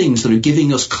 These are the things that are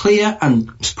giving us clear and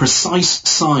precise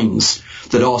signs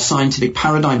that our scientific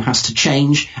paradigm has to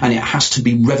change, and it has to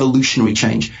be revolutionary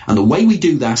change. And the way we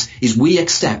do that is we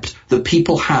accept that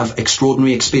people have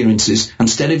extraordinary experiences.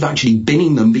 Instead of actually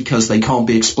binning them because they can't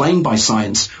be explained by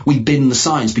science, we bin the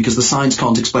science because the science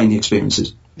can't explain the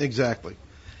experiences. Exactly.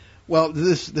 Well,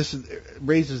 this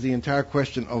raises the entire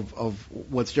question of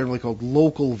what's generally called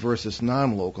local versus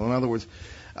non-local. In other words,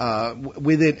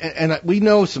 within, and we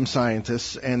know some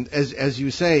scientists, and as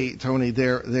you say, Tony,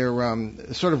 they're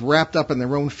sort of wrapped up in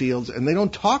their own fields, and they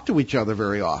don't talk to each other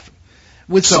very often.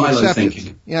 With some Silo exceptions.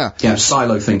 thinking. Yeah,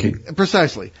 silo thinking.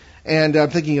 Precisely. And I'm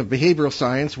thinking of behavioral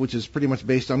science, which is pretty much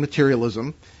based on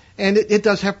materialism, and it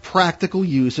does have practical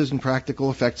uses and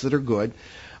practical effects that are good.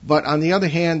 But on the other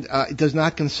hand, it does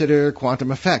not consider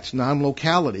quantum effects,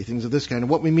 non-locality, things of this kind. And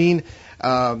what we mean,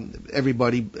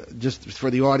 everybody, just for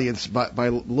the audience, by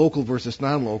local versus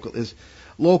non-local is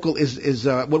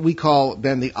what we call,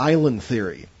 Ben, the island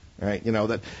theory, right? You know,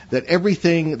 that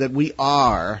everything that we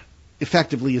are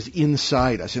effectively is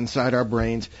inside us, inside our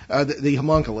brains, the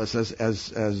homunculus,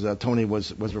 as Tony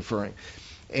was referring.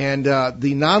 And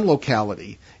the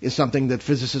non-locality is something that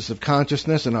physicists of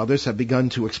consciousness and others have begun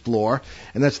to explore,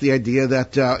 and that's the idea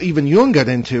that even Jung got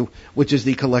into, which is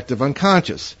the collective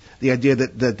unconscious. The idea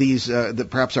that these, that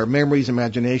perhaps our memories,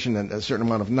 imagination, and a certain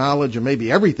amount of knowledge, or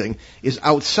maybe everything, is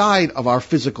outside of our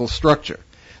physical structure.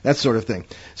 That sort of thing.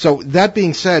 So that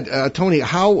being said, Tony,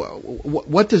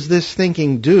 what does this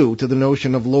thinking do to the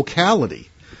notion of locality?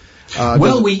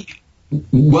 Well,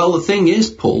 the thing is,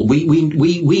 Paul,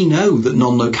 we know that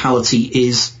non-locality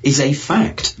is a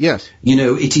fact. Yes. You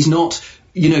know, it is not,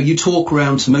 you talk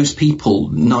around to most people,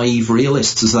 naive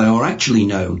realists as they are actually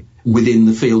known within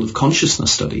the field of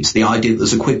consciousness studies, the idea that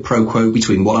there's a quid pro quo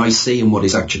between what I see and what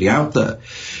is actually out there.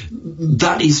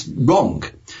 That is wrong.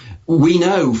 We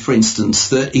know, for instance,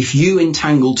 that if you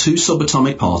entangle two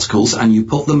subatomic particles and you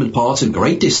put them apart at a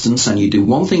great distance and you do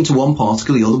one thing to one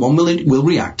particle, the other one will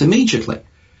react immediately.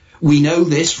 We know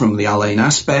this from the Alain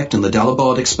Aspect and the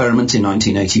Dalibard experiment in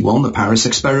 1981, the Paris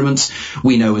experiments.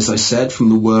 We know, as I said, from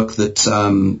the work that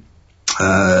Anton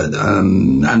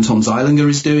Zeilinger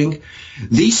is doing.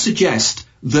 These suggest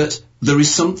that there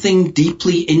is something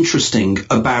deeply interesting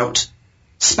about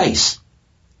space.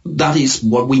 That is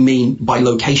what we mean by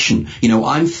location.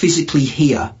 I'm physically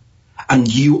here and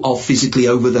you are physically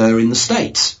over there in the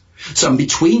States. So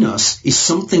between us is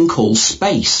something called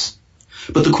space.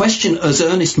 But the question, as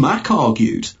Ernest Mach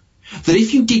argued, that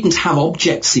if you didn't have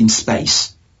objects in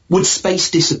space, would space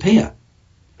disappear?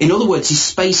 In other words, is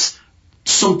space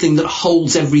something that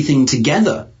holds everything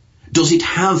together? Does it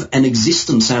have an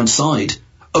existence outside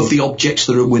of the objects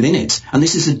that are within it? And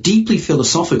this is a deeply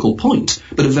philosophical point,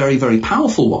 but a very, very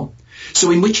powerful one. So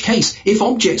in which case, if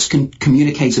objects can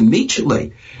communicate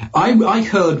immediately, I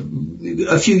heard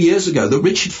a few years ago that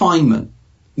Richard Feynman,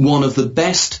 one of the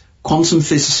best quantum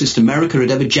physicist America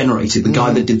had ever generated, the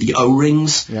guy that did the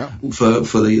O-rings for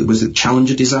the, was it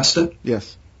Challenger disaster?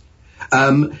 Yes.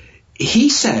 He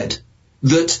said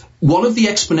that one of the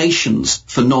explanations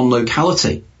for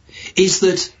non-locality is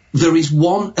that there is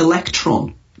one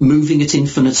electron moving at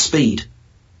infinite speed.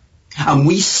 And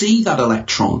we see that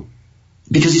electron,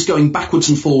 because it's going backwards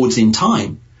and forwards in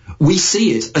time, we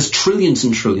see it as trillions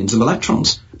and trillions of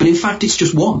electrons. But in fact, it's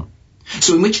just one.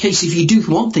 So in which case, if you do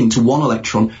one thing to one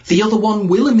electron, the other one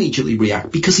will immediately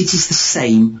react because it is the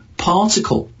same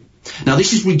particle. Now,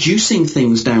 this is reducing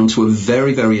things down to a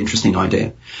very, very interesting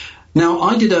idea. Now,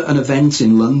 I did an event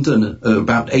in London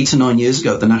about 8 or 9 years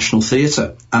ago at the National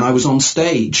Theatre, and I was on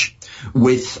stage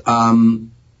with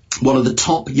one of the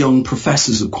top young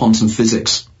professors of quantum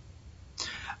physics.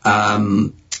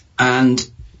 And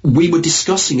we were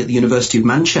discussing at the University of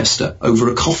Manchester over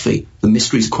a coffee the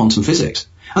mysteries of quantum physics.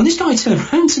 And this guy turned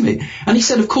around to me and he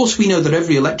said, of course we know that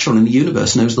every electron in the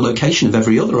universe knows the location of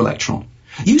every other electron.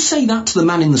 You say that to the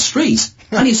man in the street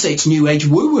and you say it's New Age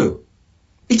woo-woo.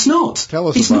 It's not. Tell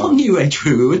us it's about not New Age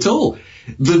woo-woo at all.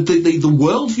 The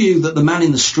worldview that the man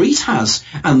in the street has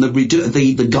and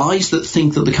the guys that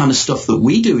think that the kind of stuff that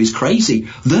we do is crazy,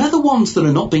 they're the ones that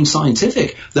are not being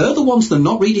scientific. They're the ones that are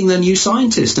not reading their New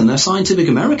Scientist and their Scientific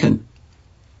American.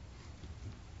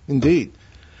 Indeed.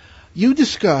 You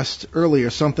discussed earlier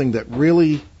something that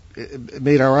really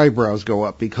made our eyebrows go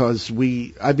up because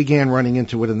I began running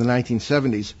into it in the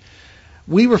 1970s.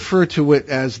 We refer to it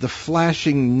as the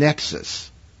flashing nexus.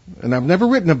 and I've never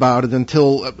written about it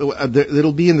until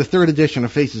it'll be in the third edition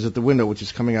of Faces at the Window, which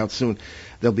is coming out soon.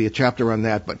 There'll be a chapter on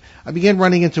that. But I began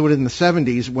running into it in the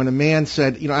 70s when a man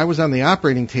said, I was on the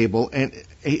operating table, and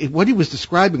what he was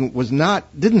describing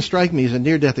didn't strike me as a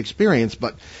near-death experience,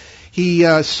 but he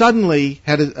suddenly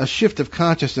had a shift of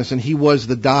consciousness, and he was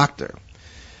the doctor.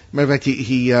 Matter of fact,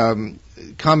 he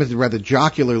commented rather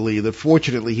jocularly that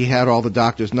fortunately he had all the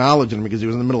doctor's knowledge in him because he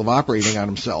was in the middle of operating on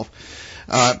himself.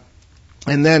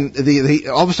 And then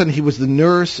all of a sudden he was the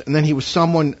nurse, and then he was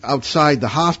someone outside the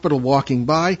hospital walking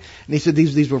by, and he said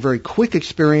these were very quick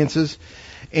experiences.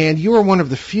 And you are one of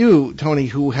the few, Tony,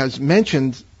 who has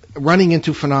mentioned running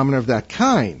into phenomena of that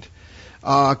kind.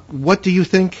 What do you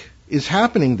think is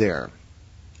happening there?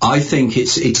 I think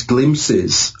it's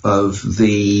glimpses of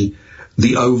the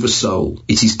oversoul.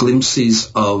 It is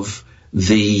glimpses of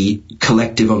the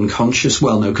collective unconscious.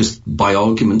 Well, no, because by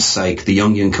argument's sake, the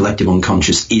Jungian collective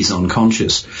unconscious is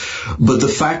unconscious. But the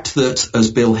fact that, as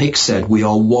Bill Hicks said, we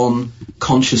are one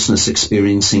consciousness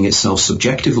experiencing itself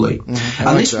subjectively. Mm-hmm.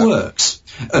 And this works.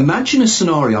 Imagine a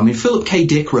scenario. I mean, Philip K.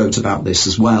 Dick wrote about this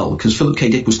as well, because Philip K.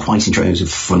 Dick was quite interesting. He was a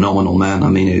phenomenal man. I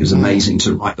mean, it was amazing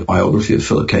to write the biography of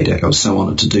Philip K. Dick. I was so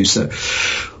honored to do so.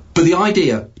 But the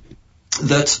idea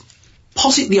that,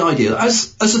 posit the idea,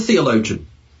 as a theologian,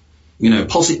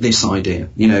 posit this idea,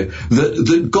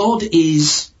 that God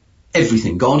is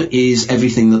everything. God is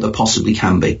everything that there possibly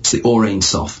can be. It's the Or Ein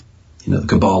Sof, the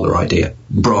Kabbalah idea,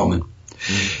 Brahman.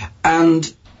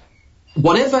 And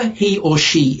whatever he or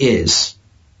she is,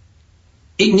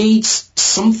 it needs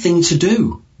something to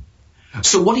do.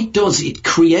 So what it does, it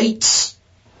creates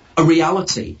a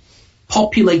reality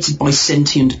populated by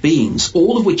sentient beings,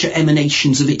 all of which are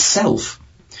emanations of itself.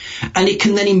 And it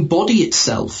can then embody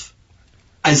itself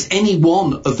as any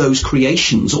one of those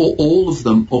creations, or all of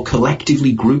them, or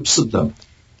collectively groups of them.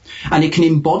 And it can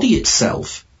embody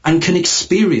itself and can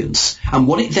experience. And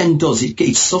what it then does,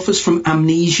 it suffers from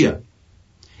amnesia,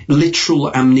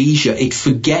 literal amnesia. It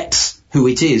forgets who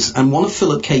it is. And one of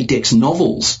Philip K. Dick's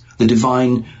novels, The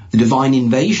Divine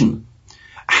Invasion,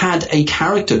 had a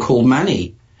character called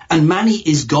Mani. And Mani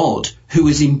is God, who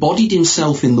has embodied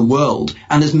himself in the world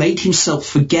and has made himself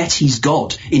forget he's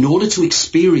God in order to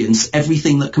experience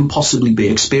everything that can possibly be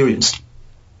experienced.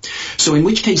 So in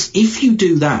which case, if you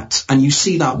do that and you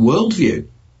see that worldview,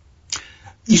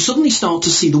 you suddenly start to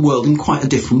see the world in quite a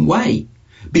different way.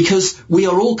 Because we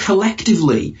are all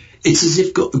collectively, it's as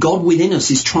if God within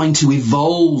us is trying to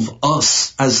evolve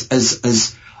us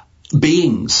as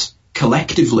beings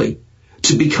collectively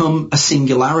to become a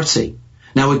singularity.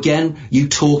 Now again, you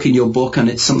talk in your book, and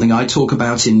it's something I talk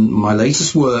about in my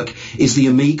latest work, is the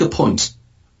Omega point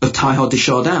of Teilhard de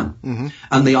Chardin. Mm-hmm.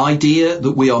 And the idea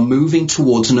that we are moving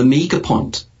towards an Omega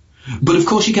point. But of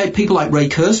course you get people like Ray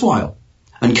Kurzweil,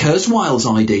 and Kurzweil's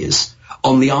ideas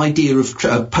on the idea of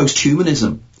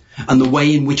posthumanism and the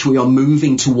way in which we are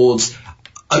moving towards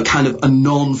a kind of a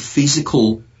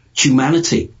non-physical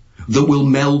humanity that will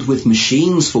meld with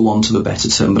machines, for want of a better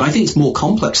term. But I think it's more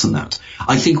complex than that.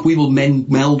 I think we will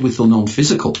meld with the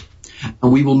non-physical,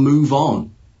 and we will move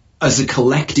on as a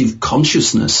collective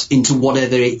consciousness into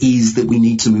whatever it is that we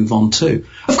need to move on to.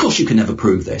 Of course, you can never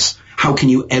prove this. How can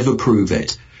you ever prove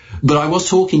it? But I was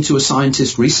talking to a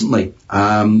scientist recently,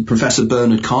 Professor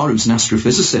Bernard Carr, who's an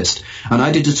astrophysicist, and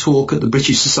I did a talk at the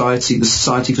British Society, the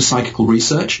Society for Psychical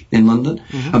Research in London,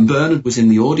 mm-hmm. and Bernard was in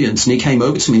the audience, and he came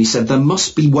over to me and he said, there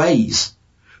must be ways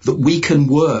that we can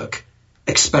work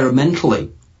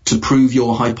experimentally to prove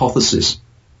your hypothesis.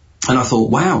 And I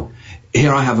thought, wow,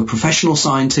 here I have a professional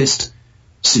scientist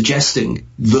suggesting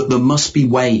that there must be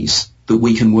ways that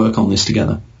we can work on this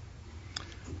together.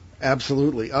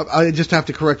 Absolutely. I just have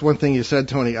to correct one thing you said,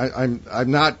 Tony.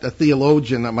 I'm not a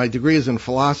theologian. My degree is in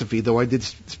philosophy, though I did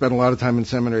spend a lot of time in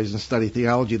seminaries and study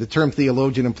theology. The term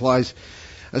theologian implies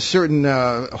a certain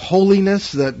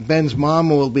holiness that Ben's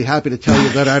mom will be happy to tell you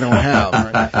that I don't have.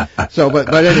 Right? So,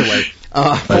 but anyway,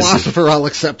 philosopher I'll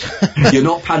accept. You're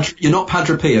not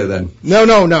Padre Pio then? No,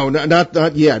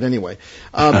 not yet. Anyway,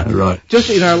 right. Just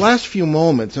in our last few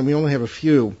moments, and we only have a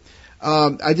few,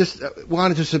 I just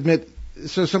wanted to submit.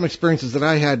 So some experiences that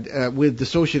I had with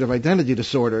dissociative identity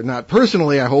disorder, not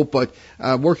personally, I hope, but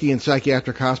working in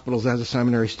psychiatric hospitals as a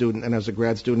seminary student and as a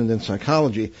grad student in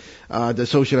psychology,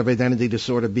 dissociative identity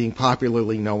disorder being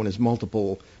popularly known as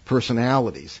multiple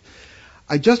personalities.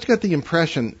 I just got the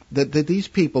impression that these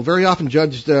people, very often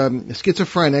judged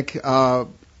schizophrenic,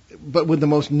 but with the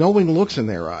most knowing looks in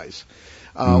their eyes,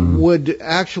 would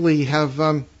actually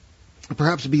have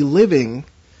perhaps be living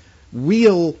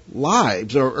real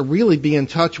lives, or really be in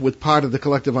touch with part of the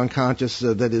collective unconscious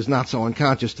that is not so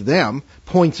unconscious to them,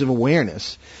 points of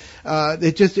awareness.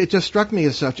 it just struck me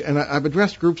as such, and I've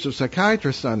addressed groups of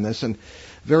psychiatrists on this, and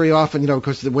very often,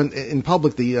 because when in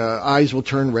public the eyes will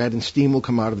turn red and steam will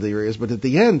come out of the ears, but at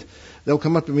the end they'll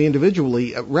come up to me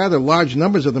individually, rather large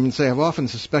numbers of them, and say, I've often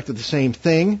suspected the same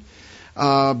thing,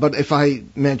 but if I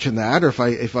mention that or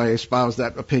if I espouse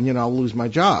that opinion, I'll lose my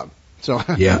job. So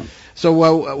yeah.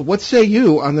 So what say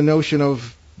you on the notion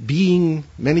of being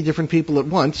many different people at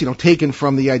once? Taken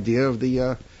from the idea of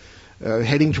the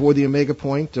heading toward the omega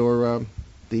point or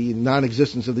the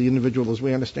non-existence of the individual as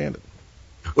we understand it.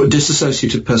 Well,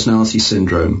 dissociative personality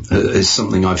syndrome is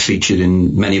something I've featured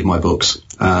in many of my books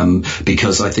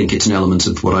because I think it's an element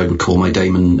of what I would call my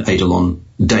Damon Eidolon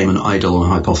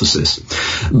hypothesis.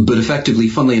 But effectively,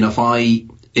 funnily enough,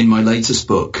 in my latest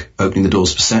book, Opening the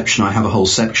Doors of Perception, I have a whole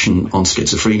section on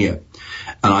schizophrenia.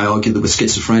 And I argue that with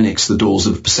schizophrenics, the doors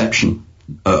of perception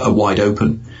are wide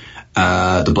open.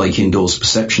 The Blakean doors of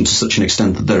perception to such an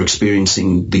extent that they're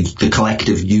experiencing the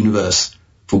collective universe,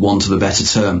 for want of a better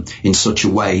term, in such a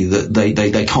way that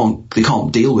they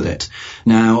can't deal with it.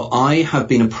 Now, I have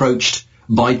been approached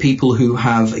by people who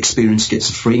have experienced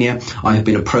schizophrenia. I have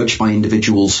been approached by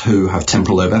individuals who have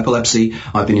temporal lobe epilepsy.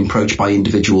 I've been approached by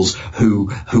individuals who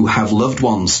have loved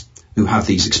ones who have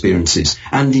these experiences.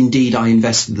 And indeed, I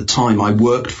invested the time. I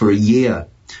worked for a year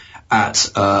at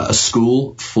a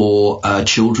school for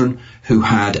children who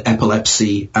had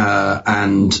epilepsy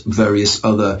and various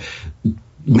other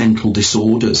mental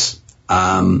disorders,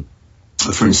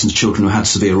 for instance, children who had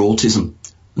severe autism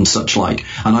and such like.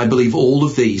 And I believe all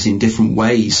of these in different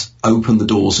ways open the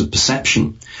doors of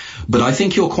perception. But I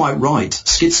think you're quite right.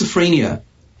 Schizophrenia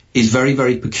is very,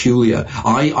 very peculiar.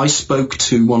 I spoke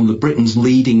to one of the Britain's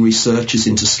leading researchers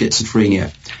into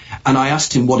schizophrenia, and I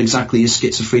asked him, what exactly is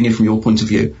schizophrenia from your point of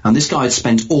view? And this guy had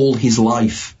spent all his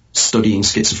life studying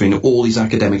schizophrenia, all his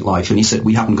academic life, and he said,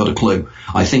 we haven't got a clue.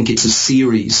 I think it's a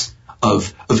series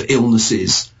of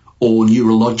illnesses or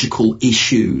neurological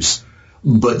issues,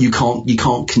 but you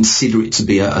can't consider it to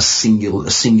be a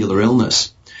singular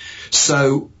illness.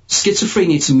 So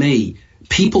schizophrenia, to me,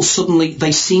 people suddenly,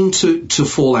 they seem to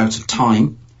fall out of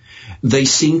time. They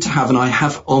seem to have, and I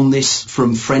have on this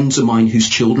from friends of mine whose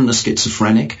children are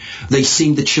schizophrenic,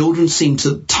 the children seem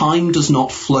to, time does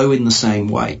not flow in the same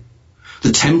way.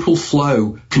 The temporal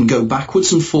flow can go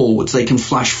backwards and forwards. They can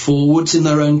flash forwards in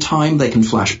their own time. They can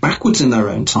flash backwards in their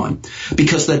own time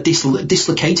because they're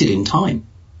dislocated in time.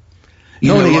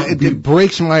 It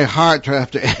breaks my heart to have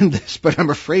to end this, but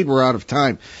I'm afraid we're out of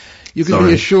time. You can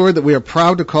be assured that we are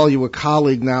proud to call you a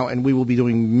colleague now, and we will be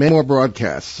doing many more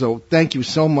broadcasts. So thank you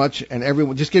so much, and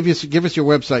everyone, just give us your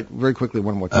website very quickly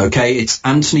one more time. Okay, it's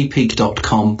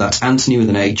AnthonyPeake.com. That's Anthony with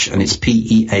an H, and it's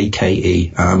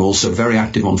Peake. I'm also very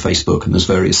active on Facebook, and there's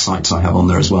various sites I have on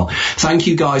there as well. Thank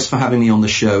you guys for having me on the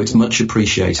show. It's much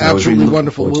appreciated. Absolutely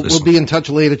wonderful. We'll be in touch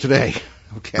later today.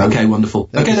 Okay, wonderful.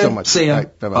 Thank you so much. See ya.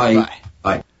 Right, bye-bye.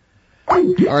 Bye. All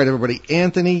right, everybody.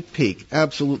 Anthony Peake.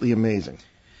 Absolutely amazing.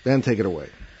 Ben, take it away.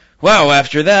 Wow,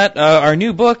 after that, our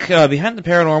new book, Behind the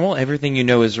Paranormal, Everything You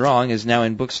Know Is Wrong, is now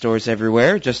in bookstores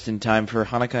everywhere, just in time for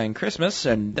Hanukkah and Christmas,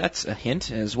 and that's a hint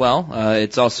as well.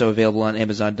 It's also available on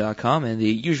Amazon.com and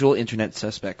the usual internet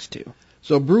suspects, too.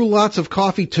 So brew lots of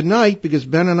coffee tonight, because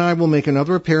Ben and I will make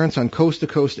another appearance on Coast to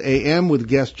Coast AM with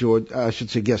guest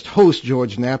host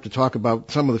George Knapp to talk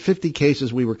about some of the 50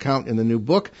 cases we recount in the new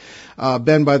book.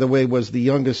 Ben, by the way, was the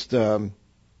youngest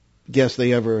guest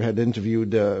they ever had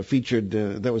interviewed, featured,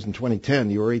 that was in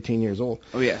 2010. You were 18 years old.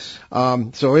 Oh, yes.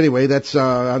 So anyway, that's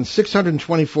on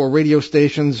 624 radio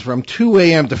stations from 2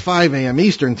 a.m. to 5 a.m.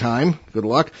 Eastern Time. Good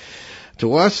luck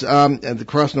to us. And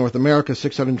across North America,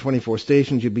 624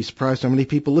 stations. You'd be surprised how many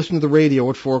people listen to the radio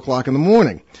at 4 o'clock in the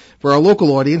morning. For our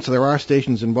local audience, there are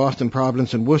stations in Boston,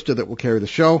 Providence, and Worcester that will carry the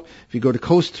show. If you go to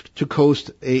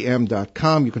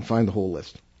coasttocoastam.com, you can find the whole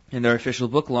list. And our official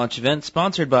book launch event,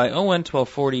 sponsored by ON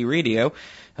 1240 Radio,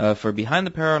 for Behind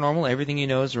the Paranormal, Everything You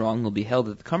Know Is Wrong, will be held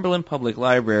at the Cumberland Public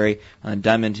Library on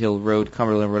Diamond Hill Road,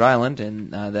 Cumberland, Rhode Island,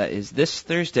 and that is this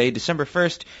Thursday, December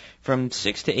 1st, from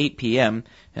 6 to 8 p.m.,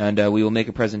 and we will make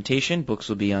a presentation. Books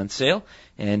will be on sale,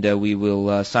 and we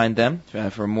will sign them.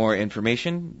 For more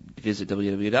information, visit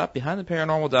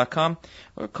www.behindtheparanormal.com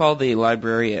or call the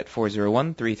library at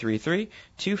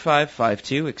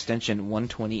 401-333-2552, extension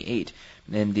 128.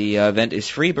 And the event is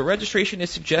free, but registration is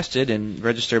suggested, and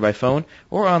register by phone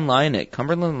or online at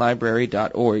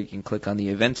cumberlandlibrary.org. You can click on the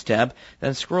events tab,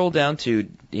 then scroll down to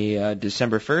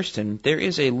December 1st, and there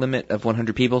is a limit of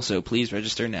 100 people, so please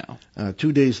register now.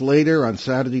 2 days later, on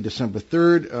Saturday, December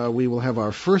 3rd, we will have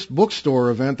our first bookstore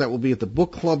event. That will be at the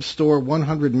Book Club Store,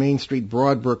 100 Main Street,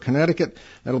 Broadbrook, Connecticut.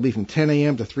 That will be from 10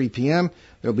 a.m. to 3 p.m.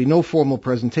 There will be no formal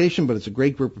presentation, but it's a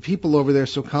great group of people over there,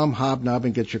 so come hobnob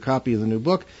and get your copy of the new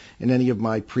book and any of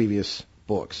my previous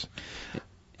books.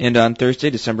 And on Thursday,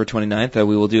 December 29th,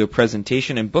 we will do a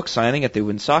presentation and book signing at the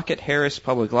Woonsocket Harris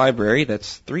Public Library.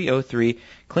 That's 303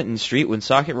 Clinton Street,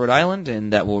 Woonsocket, Rhode Island,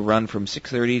 and that will run from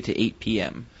 6:30 to 8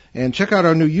 p.m. And check out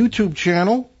our new YouTube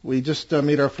channel. We just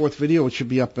made our 4th video. It should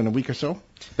be up in a week or so.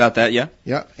 About that, yeah?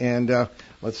 Yeah, and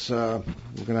we're going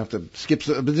to have to skip,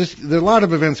 but there are a lot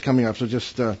of events coming up, so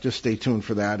just stay tuned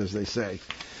for that, as they say.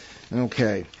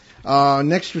 Okay.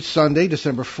 Next Sunday,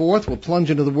 December 4th, we'll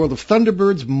plunge into the world of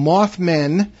thunderbirds,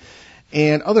 mothmen,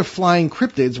 and other flying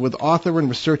cryptids with author and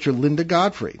researcher Linda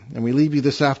Godfrey. And we leave you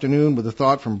this afternoon with a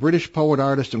thought from British poet,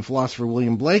 artist, and philosopher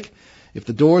William Blake. If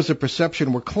the doors of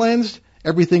perception were cleansed,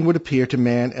 everything would appear to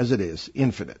man as it is,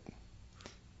 infinite.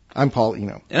 I'm Paul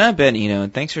Eno. And I'm Ben Eno,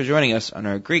 and thanks for joining us on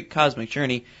our great cosmic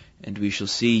journey, and we shall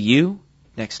see you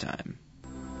next time.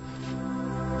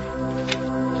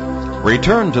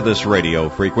 Return to this radio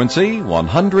frequency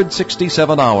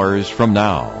 167 hours from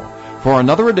now for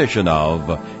another edition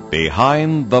of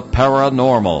Behind the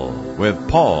Paranormal with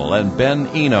Paul and Ben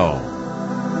Eno.